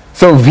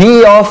 So,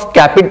 V of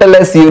capital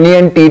S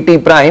union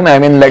TT prime,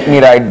 let me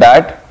write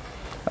that.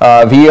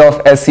 V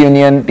of S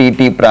union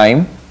TT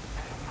prime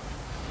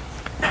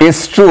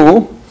is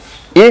true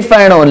if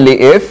and only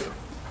if,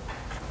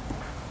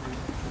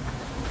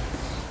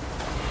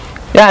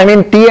 yeah, I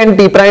mean T and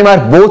T prime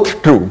are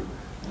both true.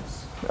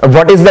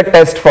 What is the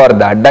test for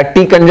that? That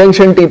T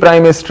conjunction T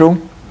prime is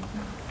true.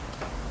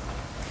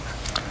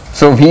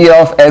 So V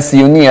of S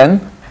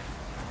union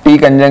T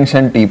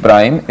conjunction T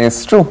prime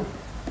is true.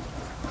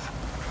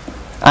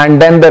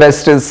 And then the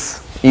rest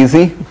is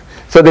easy.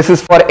 So this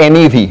is for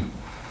any V.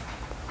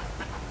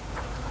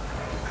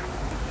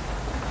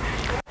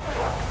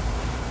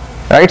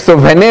 Right, so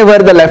whenever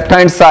the left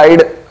hand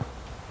side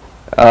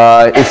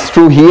is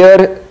true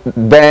here,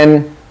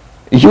 then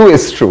U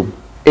is true.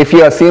 If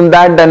you assume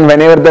that, then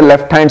whenever the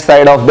left hand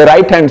side of the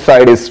right hand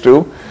side is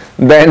true,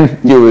 then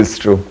U is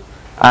true,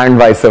 and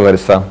vice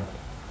versa.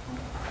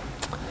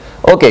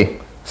 Okay,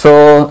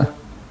 so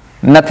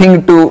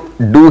nothing to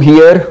do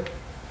here.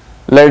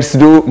 Let's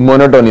do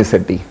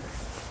monotonicity.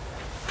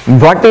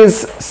 What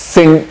is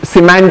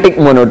semantic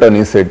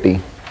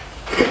monotonicity?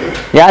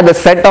 Yeah, the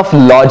set of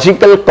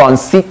logical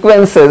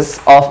consequences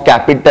of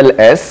capital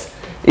S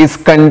is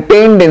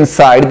contained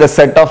inside the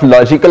set of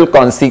logical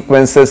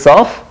consequences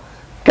of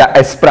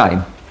S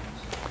prime.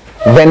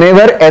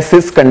 Whenever S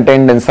is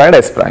contained inside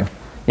S prime.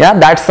 Yeah,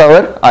 that's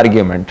our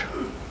argument.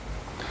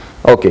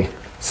 Okay,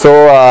 so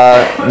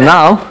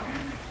now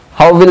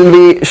how will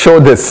we show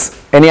this?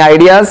 Any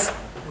ideas?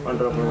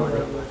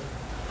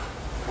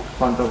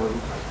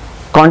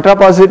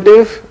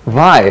 Contrapositive.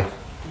 Why?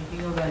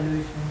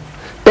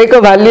 Take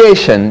a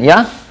valuation,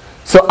 yeah.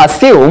 So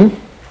assume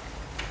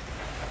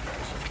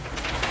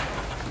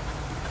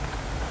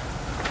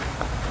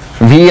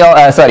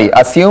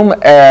assume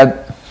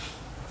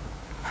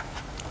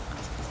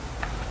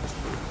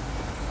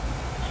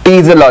T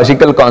is a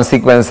logical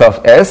consequence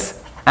of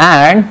S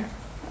and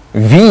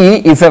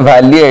V is a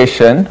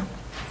valuation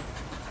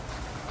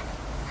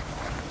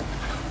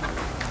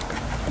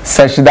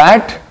such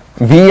that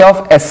V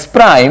of S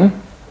prime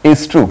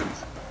is true.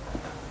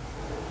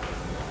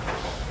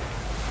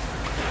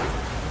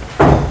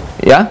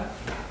 Yeah,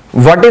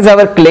 what is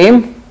our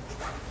claim?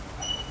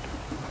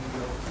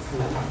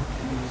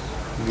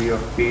 V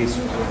of T is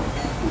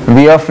true.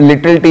 V of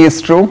little t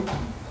is true.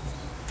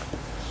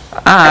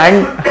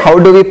 And how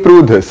do we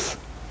prove this?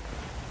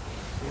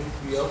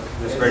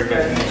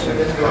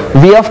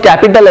 V of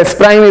capital S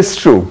prime is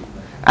true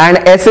and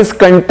S is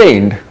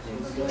contained.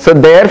 So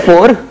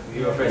therefore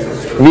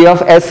V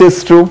of S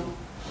is true,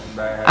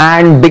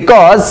 and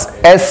because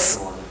S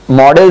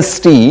models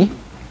T,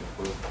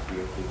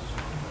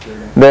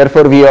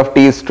 therefore V of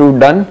T is true.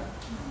 Done.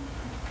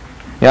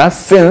 Yeah,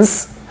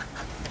 since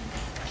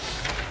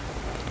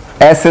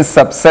S is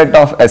subset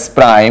of S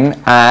prime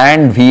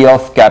and V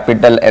of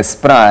capital S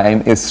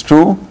prime is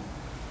true,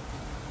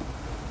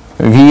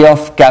 V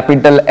of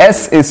capital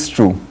S is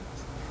true.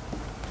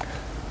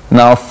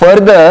 Now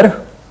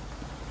further,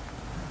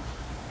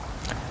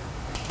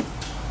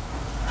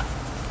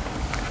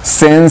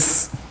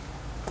 since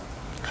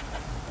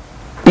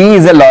T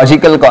is a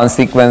logical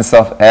consequence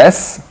of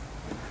S,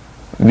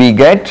 we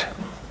get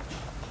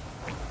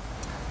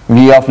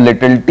V of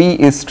little t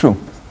is true.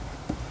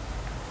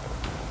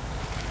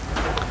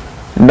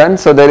 Done.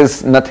 So there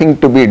is nothing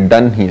to be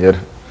done here.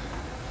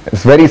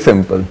 It's very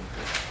simple.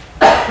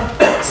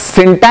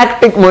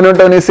 Syntactic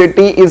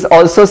monotonicity is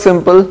also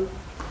simple.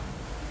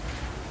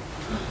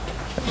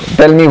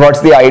 Tell me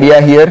what's the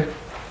idea here?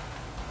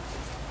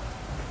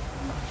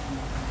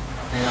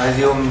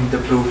 Assume the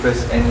proof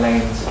is n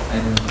lines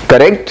and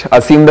Correct.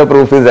 Assume the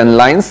proof is n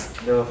lines.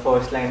 the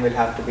first line will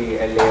have to be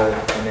LA or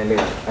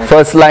NLA.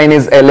 First line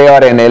is LA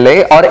or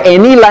NLA, or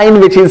any line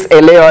which is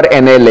LA or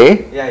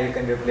NLA. Yeah, you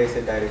can replace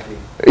it directly.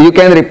 You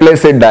can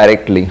replace it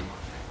directly.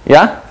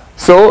 Yeah.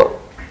 So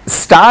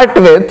start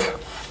with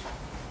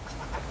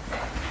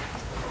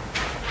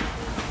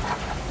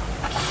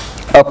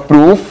a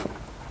proof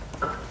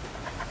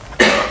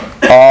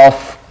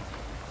of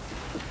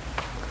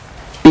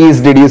T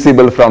is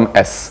deducible from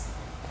S.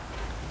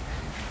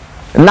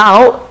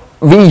 Now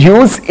we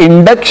use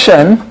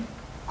induction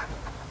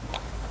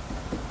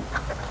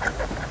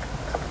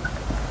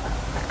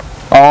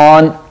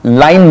on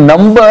line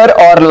number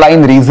or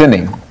line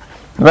reasoning.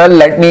 Well,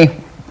 let me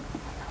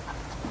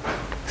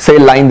say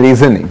line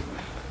reasoning.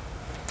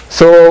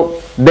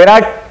 So there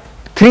are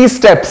 3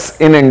 steps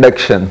in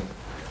induction.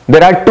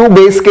 There are 2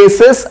 base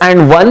cases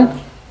and 1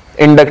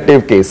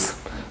 inductive case.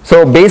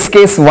 So base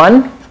case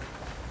 1,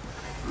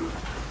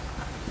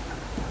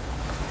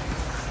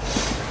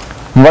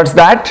 what's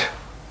that?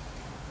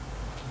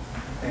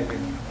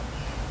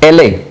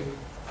 LA.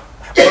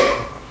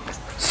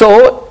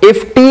 So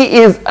if T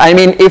is,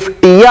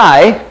 if Ti,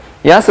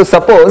 yeah, so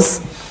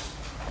suppose,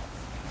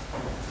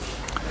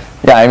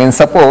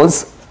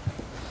 suppose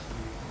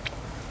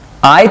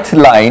ith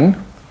line,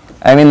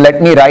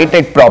 let me write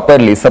it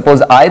properly.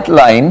 Suppose ith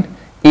line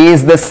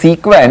is the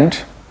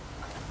sequent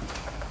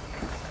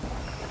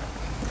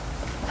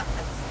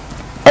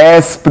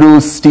S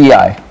proves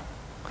Ti,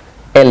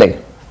 LA.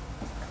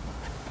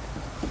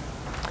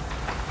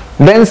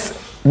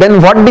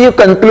 Then what do you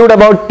conclude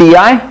about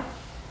Ti?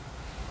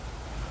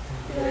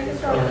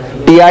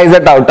 Ti Ti is a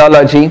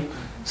tautology.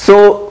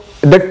 So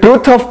the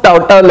truth of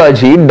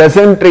tautology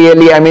doesn't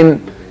really, I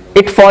mean,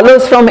 it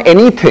follows from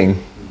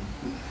anything.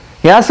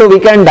 Yeah, so we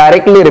can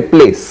directly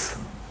replace.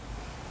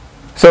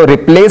 So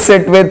replace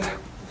it with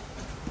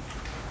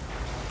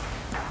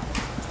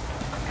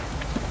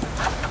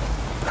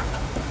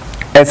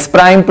S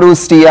prime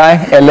proves Ti,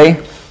 La.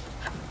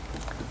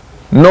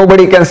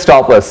 Nobody can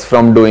stop us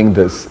from doing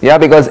this. Yeah,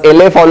 because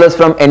La follows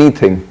from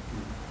anything.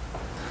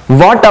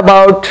 What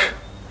about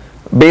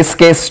base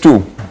case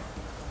 2?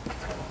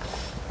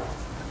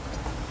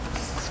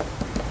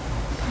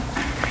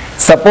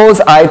 Suppose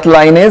ith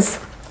line is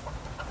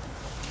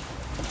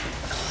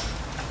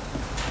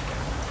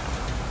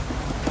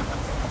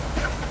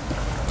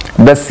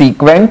the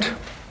sequent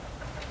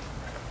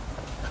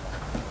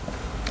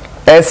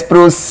S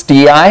proves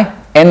Ti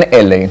and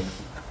La.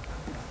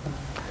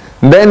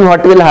 Then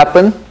what will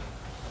happen?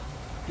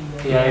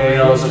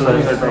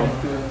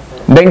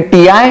 Then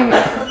Ti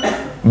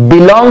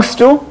belongs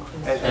to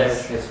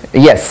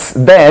yes,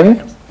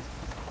 then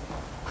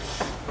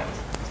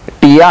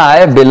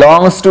Ti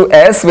belongs to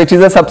S, which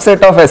is a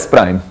subset of S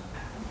prime.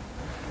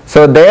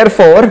 So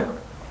therefore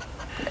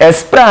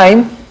S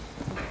prime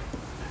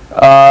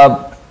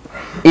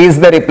is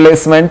the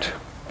replacement.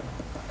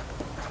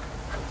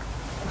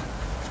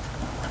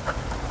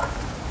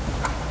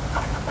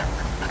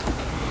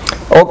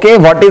 Okay,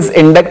 what is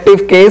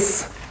inductive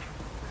case?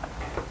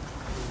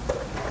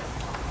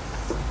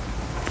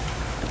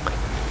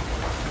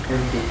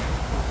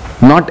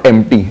 Not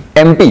empty,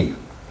 MP.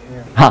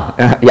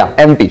 Yeah,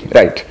 empty,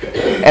 right.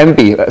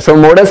 Empty. So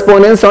modus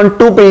ponens on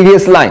two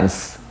previous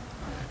lines.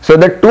 So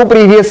the two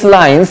previous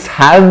lines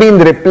have been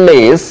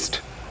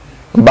replaced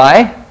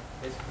by,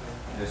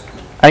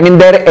 I mean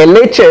their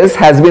LHS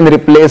has been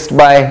replaced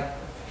by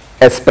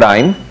S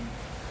prime.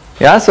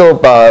 Yeah, so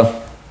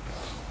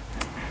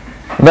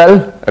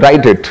well,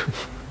 write it.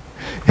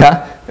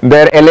 Yeah,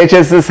 their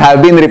LHSs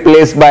have been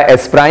replaced by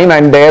S prime,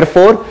 and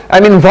therefore,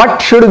 I mean,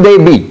 what should they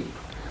be?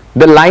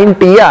 The line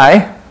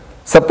Ti,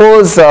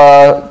 suppose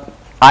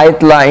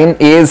ith line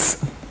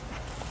is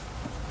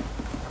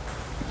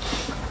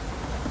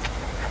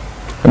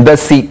the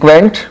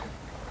sequent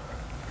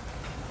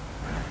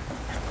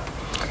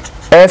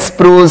S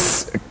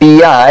proves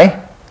Ti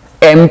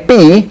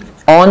MP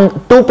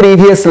on two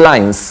previous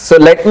lines. So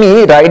let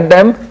me write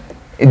them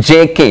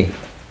JK.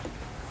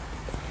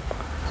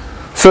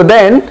 So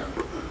then,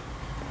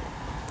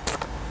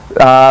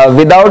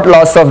 without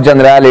loss of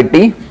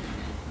generality,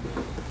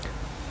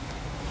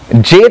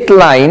 jth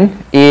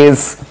line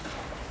is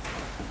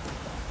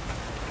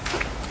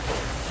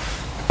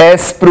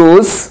S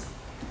proves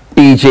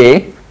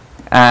Tj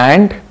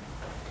and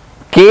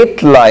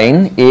kth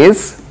line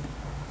is,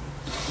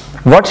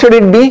 what should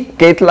it be,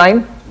 kth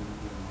line?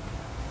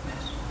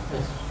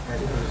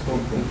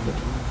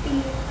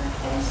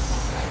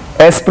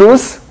 S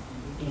proves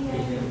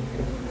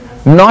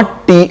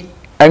not T,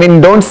 I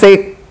mean don't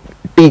say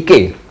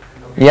Tk,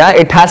 yeah,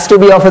 it has to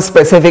be of a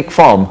specific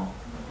form.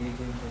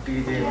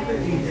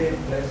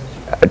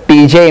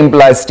 Tj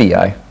implies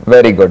Ti,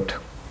 very good.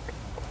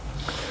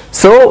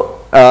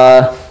 So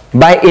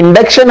by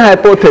induction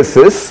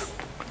hypothesis,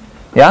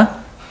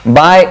 yeah,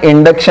 by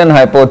induction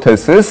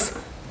hypothesis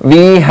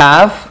we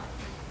have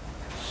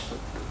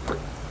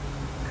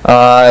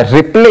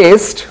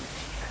replaced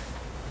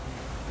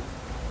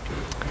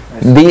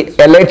the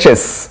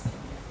LHS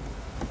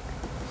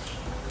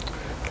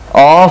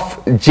of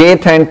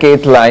jth and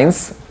kth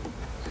lines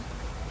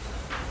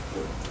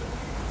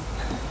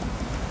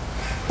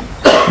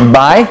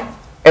by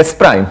S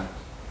prime,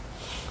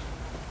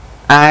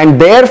 and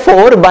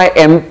therefore by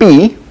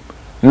MP,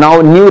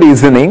 now new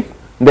reasoning,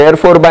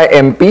 therefore by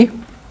MP,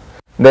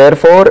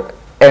 therefore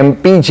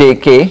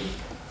MPJK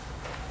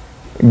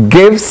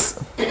gives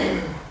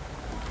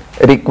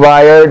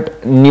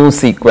required new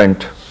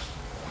sequent.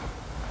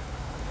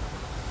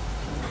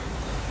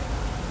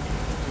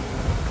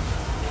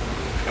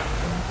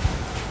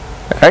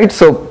 Right,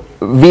 so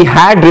we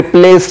had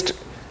replaced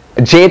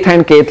jth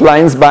and kth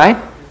lines by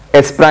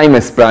S prime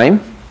S prime.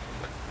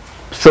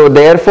 So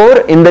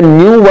therefore in the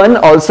new one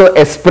also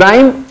S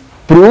prime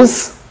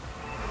proves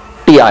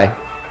Ti.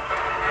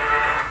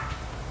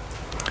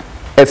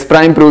 S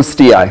prime proves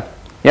Ti.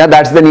 Yeah,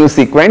 that's the new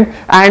sequent,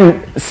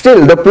 and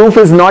still the proof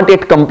is not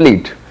yet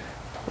complete.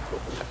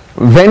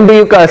 When do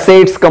you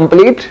say it's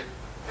complete?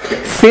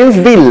 Since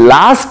the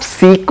last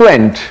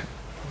sequent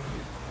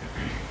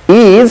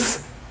is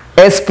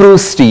S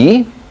proves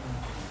T,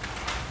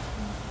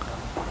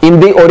 in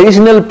the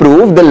original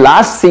proof the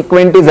last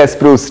sequent is S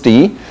proves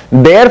T,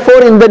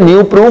 therefore in the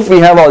new proof we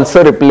have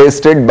also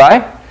replaced it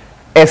by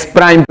S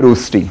prime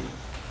proves T.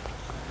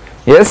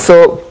 Yes,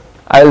 so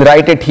I will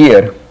write it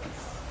here.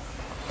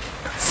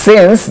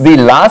 Since the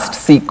last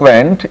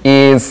sequent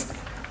is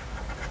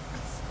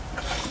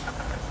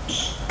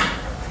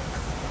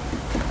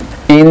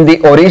in the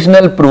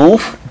original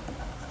proof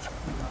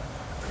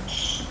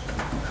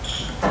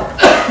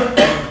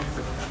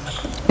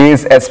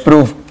is S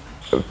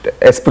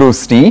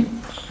proves T,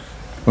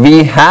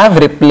 we have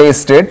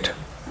replaced it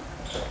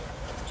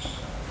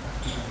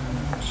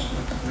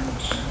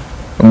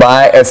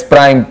by S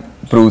prime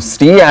proves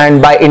T,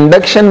 and by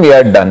induction we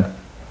are done.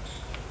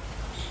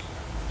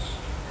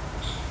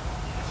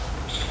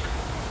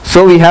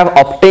 So we have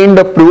obtained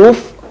a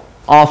proof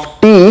of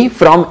T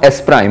from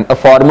S prime, a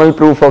formal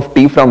proof of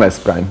T from S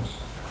prime.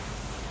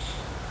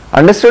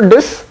 Understood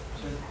this?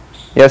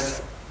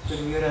 Yes. So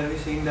here are we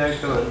saying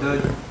that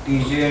the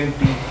Tj and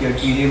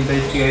Tj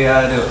implies Ti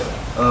are LA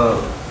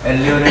or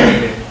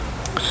NLA?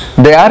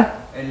 They are?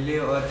 LA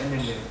or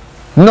NLA?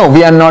 No,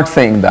 we are not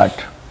saying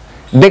that.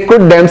 They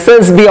could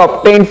themselves be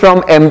obtained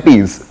from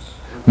MPs.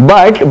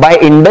 But by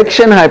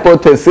induction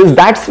hypothesis,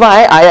 that's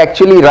why I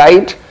actually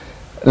write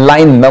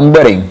line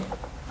numbering.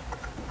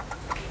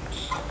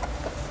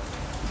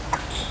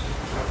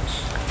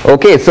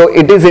 Okay, so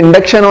it is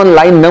induction on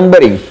line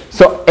numbering.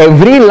 So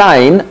every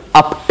line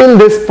up till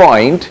this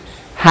point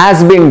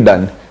has been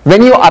done.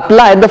 When you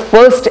apply the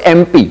first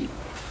MP,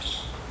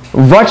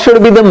 what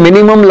should be the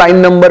minimum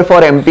line number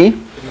for MP?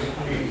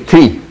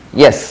 3.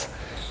 Yes.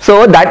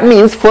 So that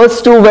means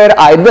first two were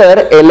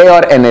either LA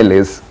or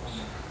NLAs.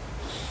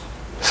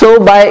 So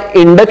by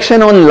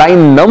induction on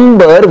line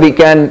number we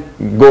can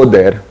go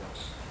there.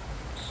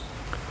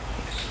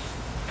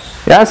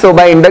 Yeah, so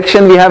by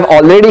induction we have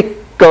already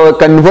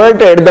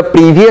converted the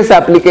previous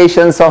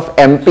applications of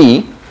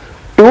MP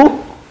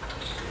to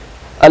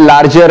a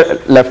larger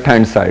left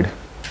hand side.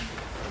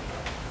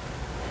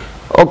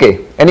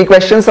 Okay, any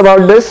questions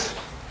about this?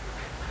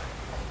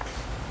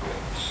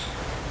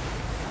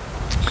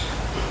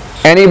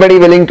 Anybody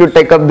willing to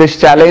take up this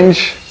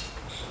challenge?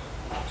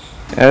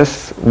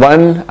 Yes,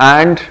 one,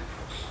 and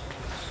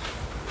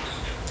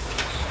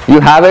you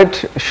have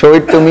it, show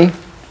it to me.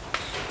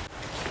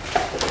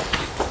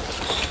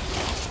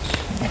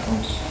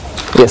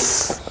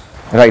 Yes,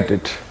 write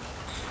it.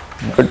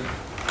 Good.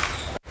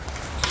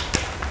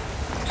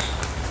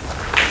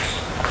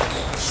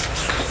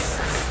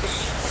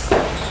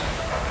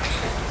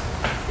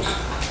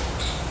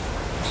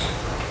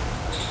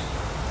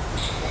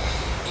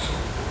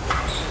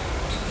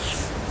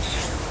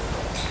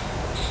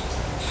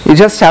 You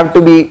just have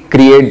to be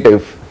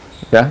creative.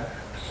 Yeah.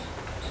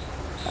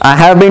 I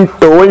have been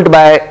told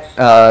by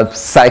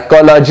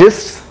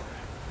psychologists,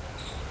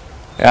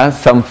 yeah,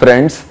 some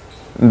friends,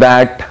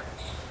 that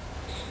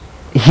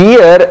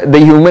here the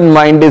human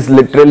mind is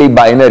literally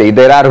binary.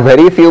 There are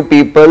very few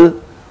people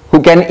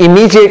who can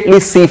immediately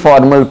see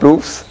formal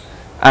proofs,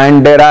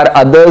 and there are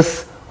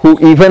others who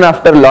even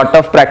after a lot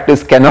of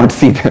practice cannot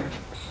see them.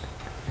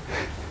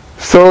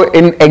 So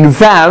in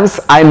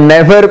exams I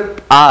never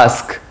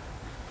ask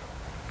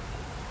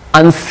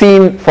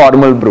unseen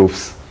formal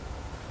proofs,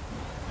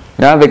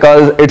 yeah,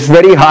 because it's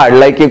very hard.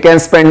 Like you can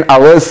spend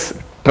hours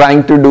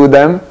trying to do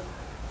them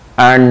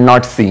and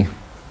not see.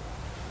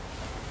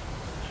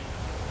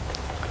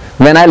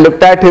 When I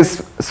looked at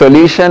his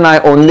solution, I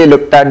only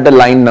looked at the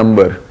line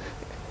number.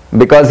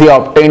 Because he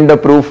obtained the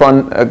proof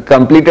on,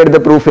 completed the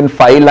proof in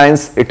 5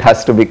 lines, it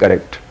has to be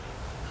correct.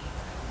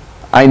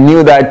 I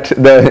knew that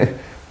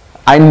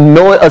I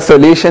know a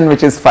solution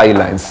which is 5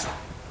 lines.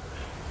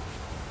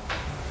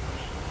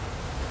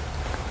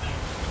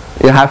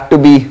 You have to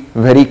be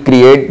very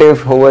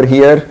creative over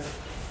here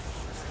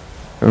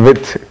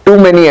with too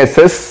many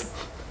S's.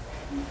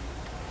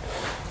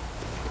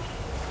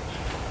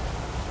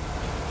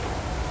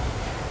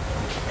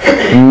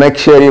 Make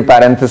sure you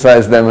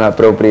parenthesize them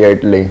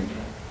appropriately.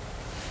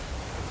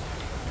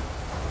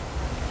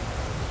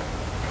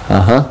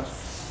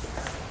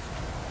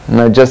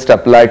 Now just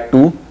apply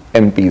 2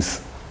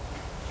 MPs.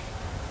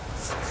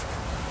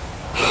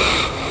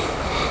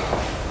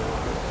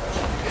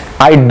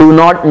 I do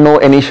not know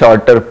any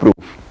shorter proof.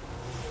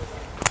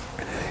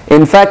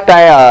 In fact,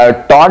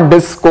 I taught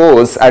this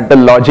course at the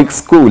logic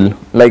school,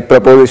 like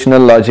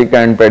propositional logic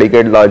and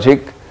predicate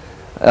logic,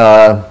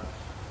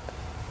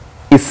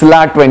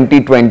 ISLA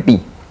 2020.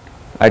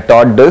 I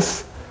taught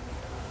this.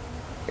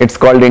 It's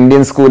called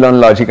Indian School on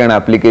Logic and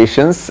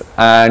Applications,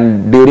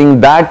 and during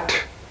that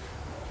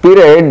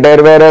period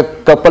there were a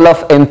couple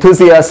of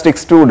enthusiastic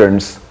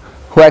students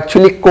who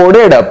actually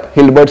coded up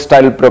Hilbert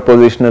style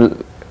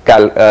propositional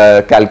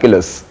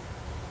calculus.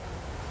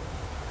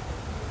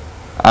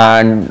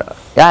 And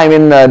yeah, I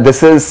mean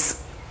this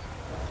is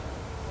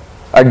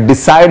a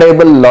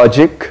decidable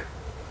logic,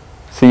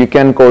 so you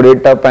can code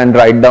it up and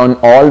write down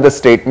all the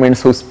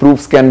statements whose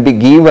proofs can be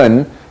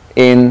given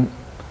in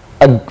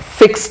a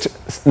fixed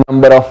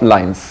number of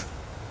lines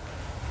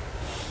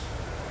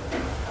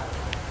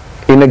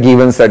in a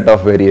given set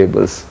of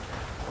variables.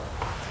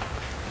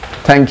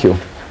 Thank you.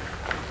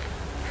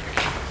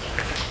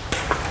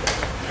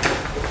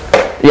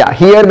 Yeah,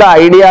 here the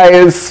idea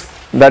is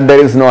that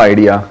there is no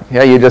idea.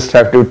 Yeah, you just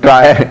have to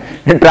try.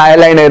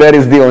 Trial and error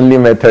is the only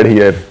method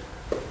here.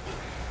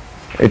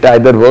 It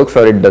either works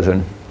or it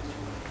doesn't.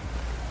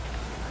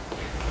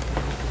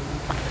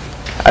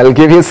 I'll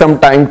give you some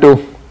time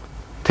to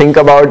think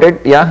about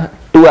it. Yeah,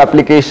 2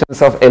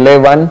 applications of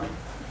LA1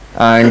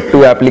 and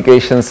 2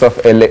 applications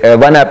of LA,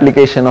 1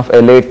 application of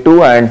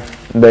LA2, and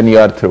then you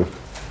are through.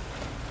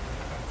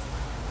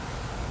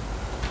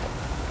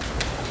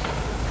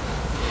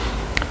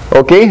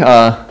 Okay,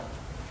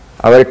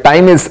 Our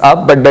time is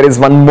up, but there is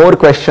one more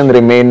question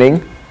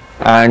remaining,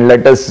 and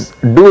let us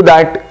do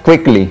that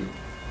quickly.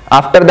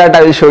 After that,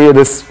 I will show you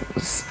this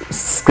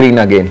screen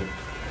again.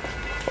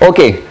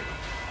 Okay.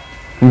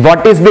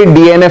 What is the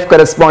DNF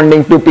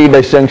corresponding to P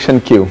disjunction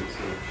Q?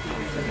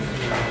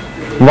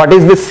 What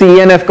is the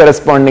CNF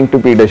corresponding to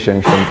P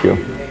disjunction Q?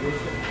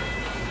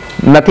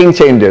 Nothing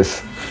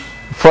changes.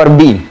 For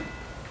B,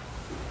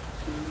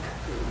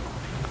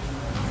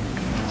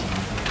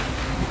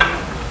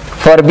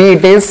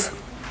 it is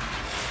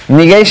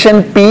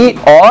negation P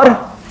or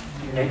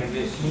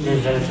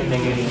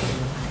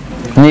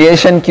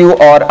negation Q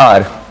or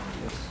R.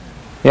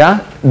 Yeah,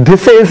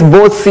 this is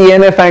both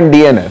CNF and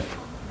DNF.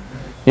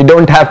 You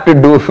don't have to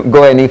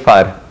go any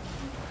far.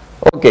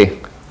 Okay,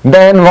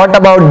 then what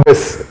about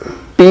this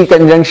P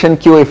conjunction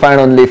Q if and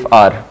only if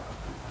R?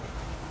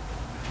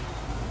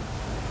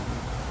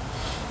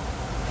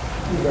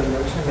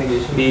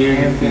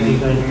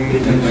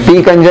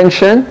 P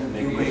conjunction?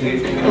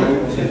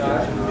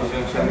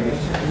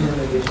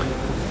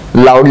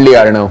 Loudly,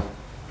 Arnav.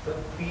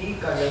 P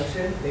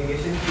conjunction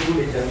negation Q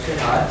disjunction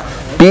R.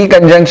 P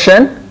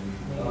conjunction?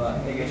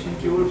 Negation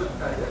Q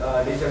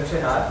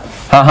disjunction R.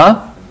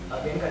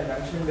 Again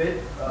conjunction with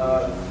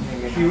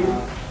Q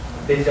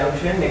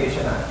disjunction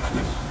negation R.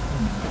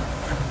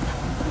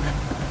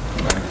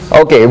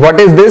 Okay, what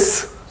is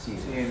this?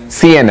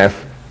 CNF.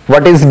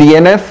 What is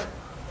DNF?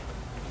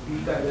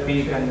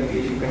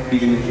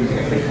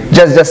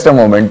 Just a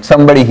moment.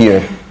 Somebody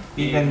here.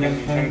 P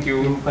conjunction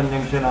Q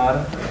conjunction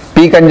R.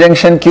 P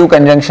conjunction Q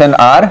conjunction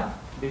R.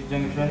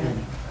 Disjunction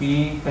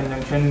P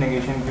conjunction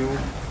negation Q.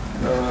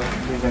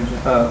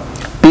 Disjunction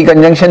P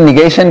conjunction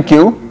negation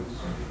Q.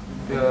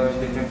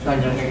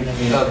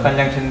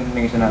 Conjunction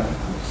negation R.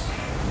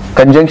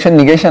 Conjunction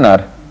negation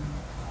R.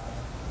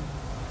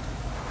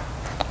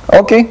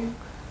 Okay.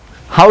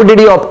 How did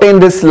you obtain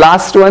this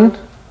last one?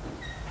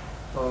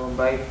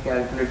 By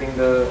calculating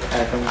the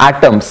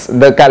Atoms.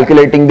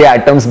 Calculating the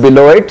atoms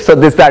below it. So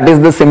that is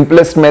the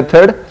simplest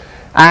method.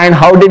 And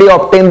how did you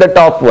obtain the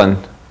top one?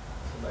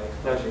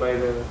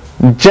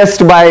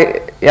 Just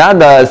by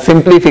the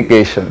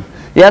simplification.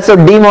 Yeah, so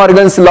De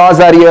Morgan's laws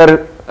are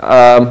here,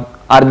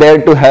 are there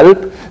to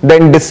help.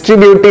 Then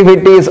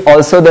distributivity is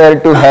also there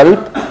to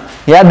help.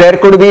 Yeah, there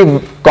could be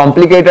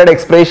complicated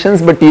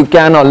expressions, but you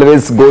can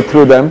always go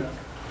through them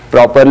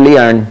properly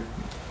and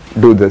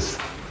do this.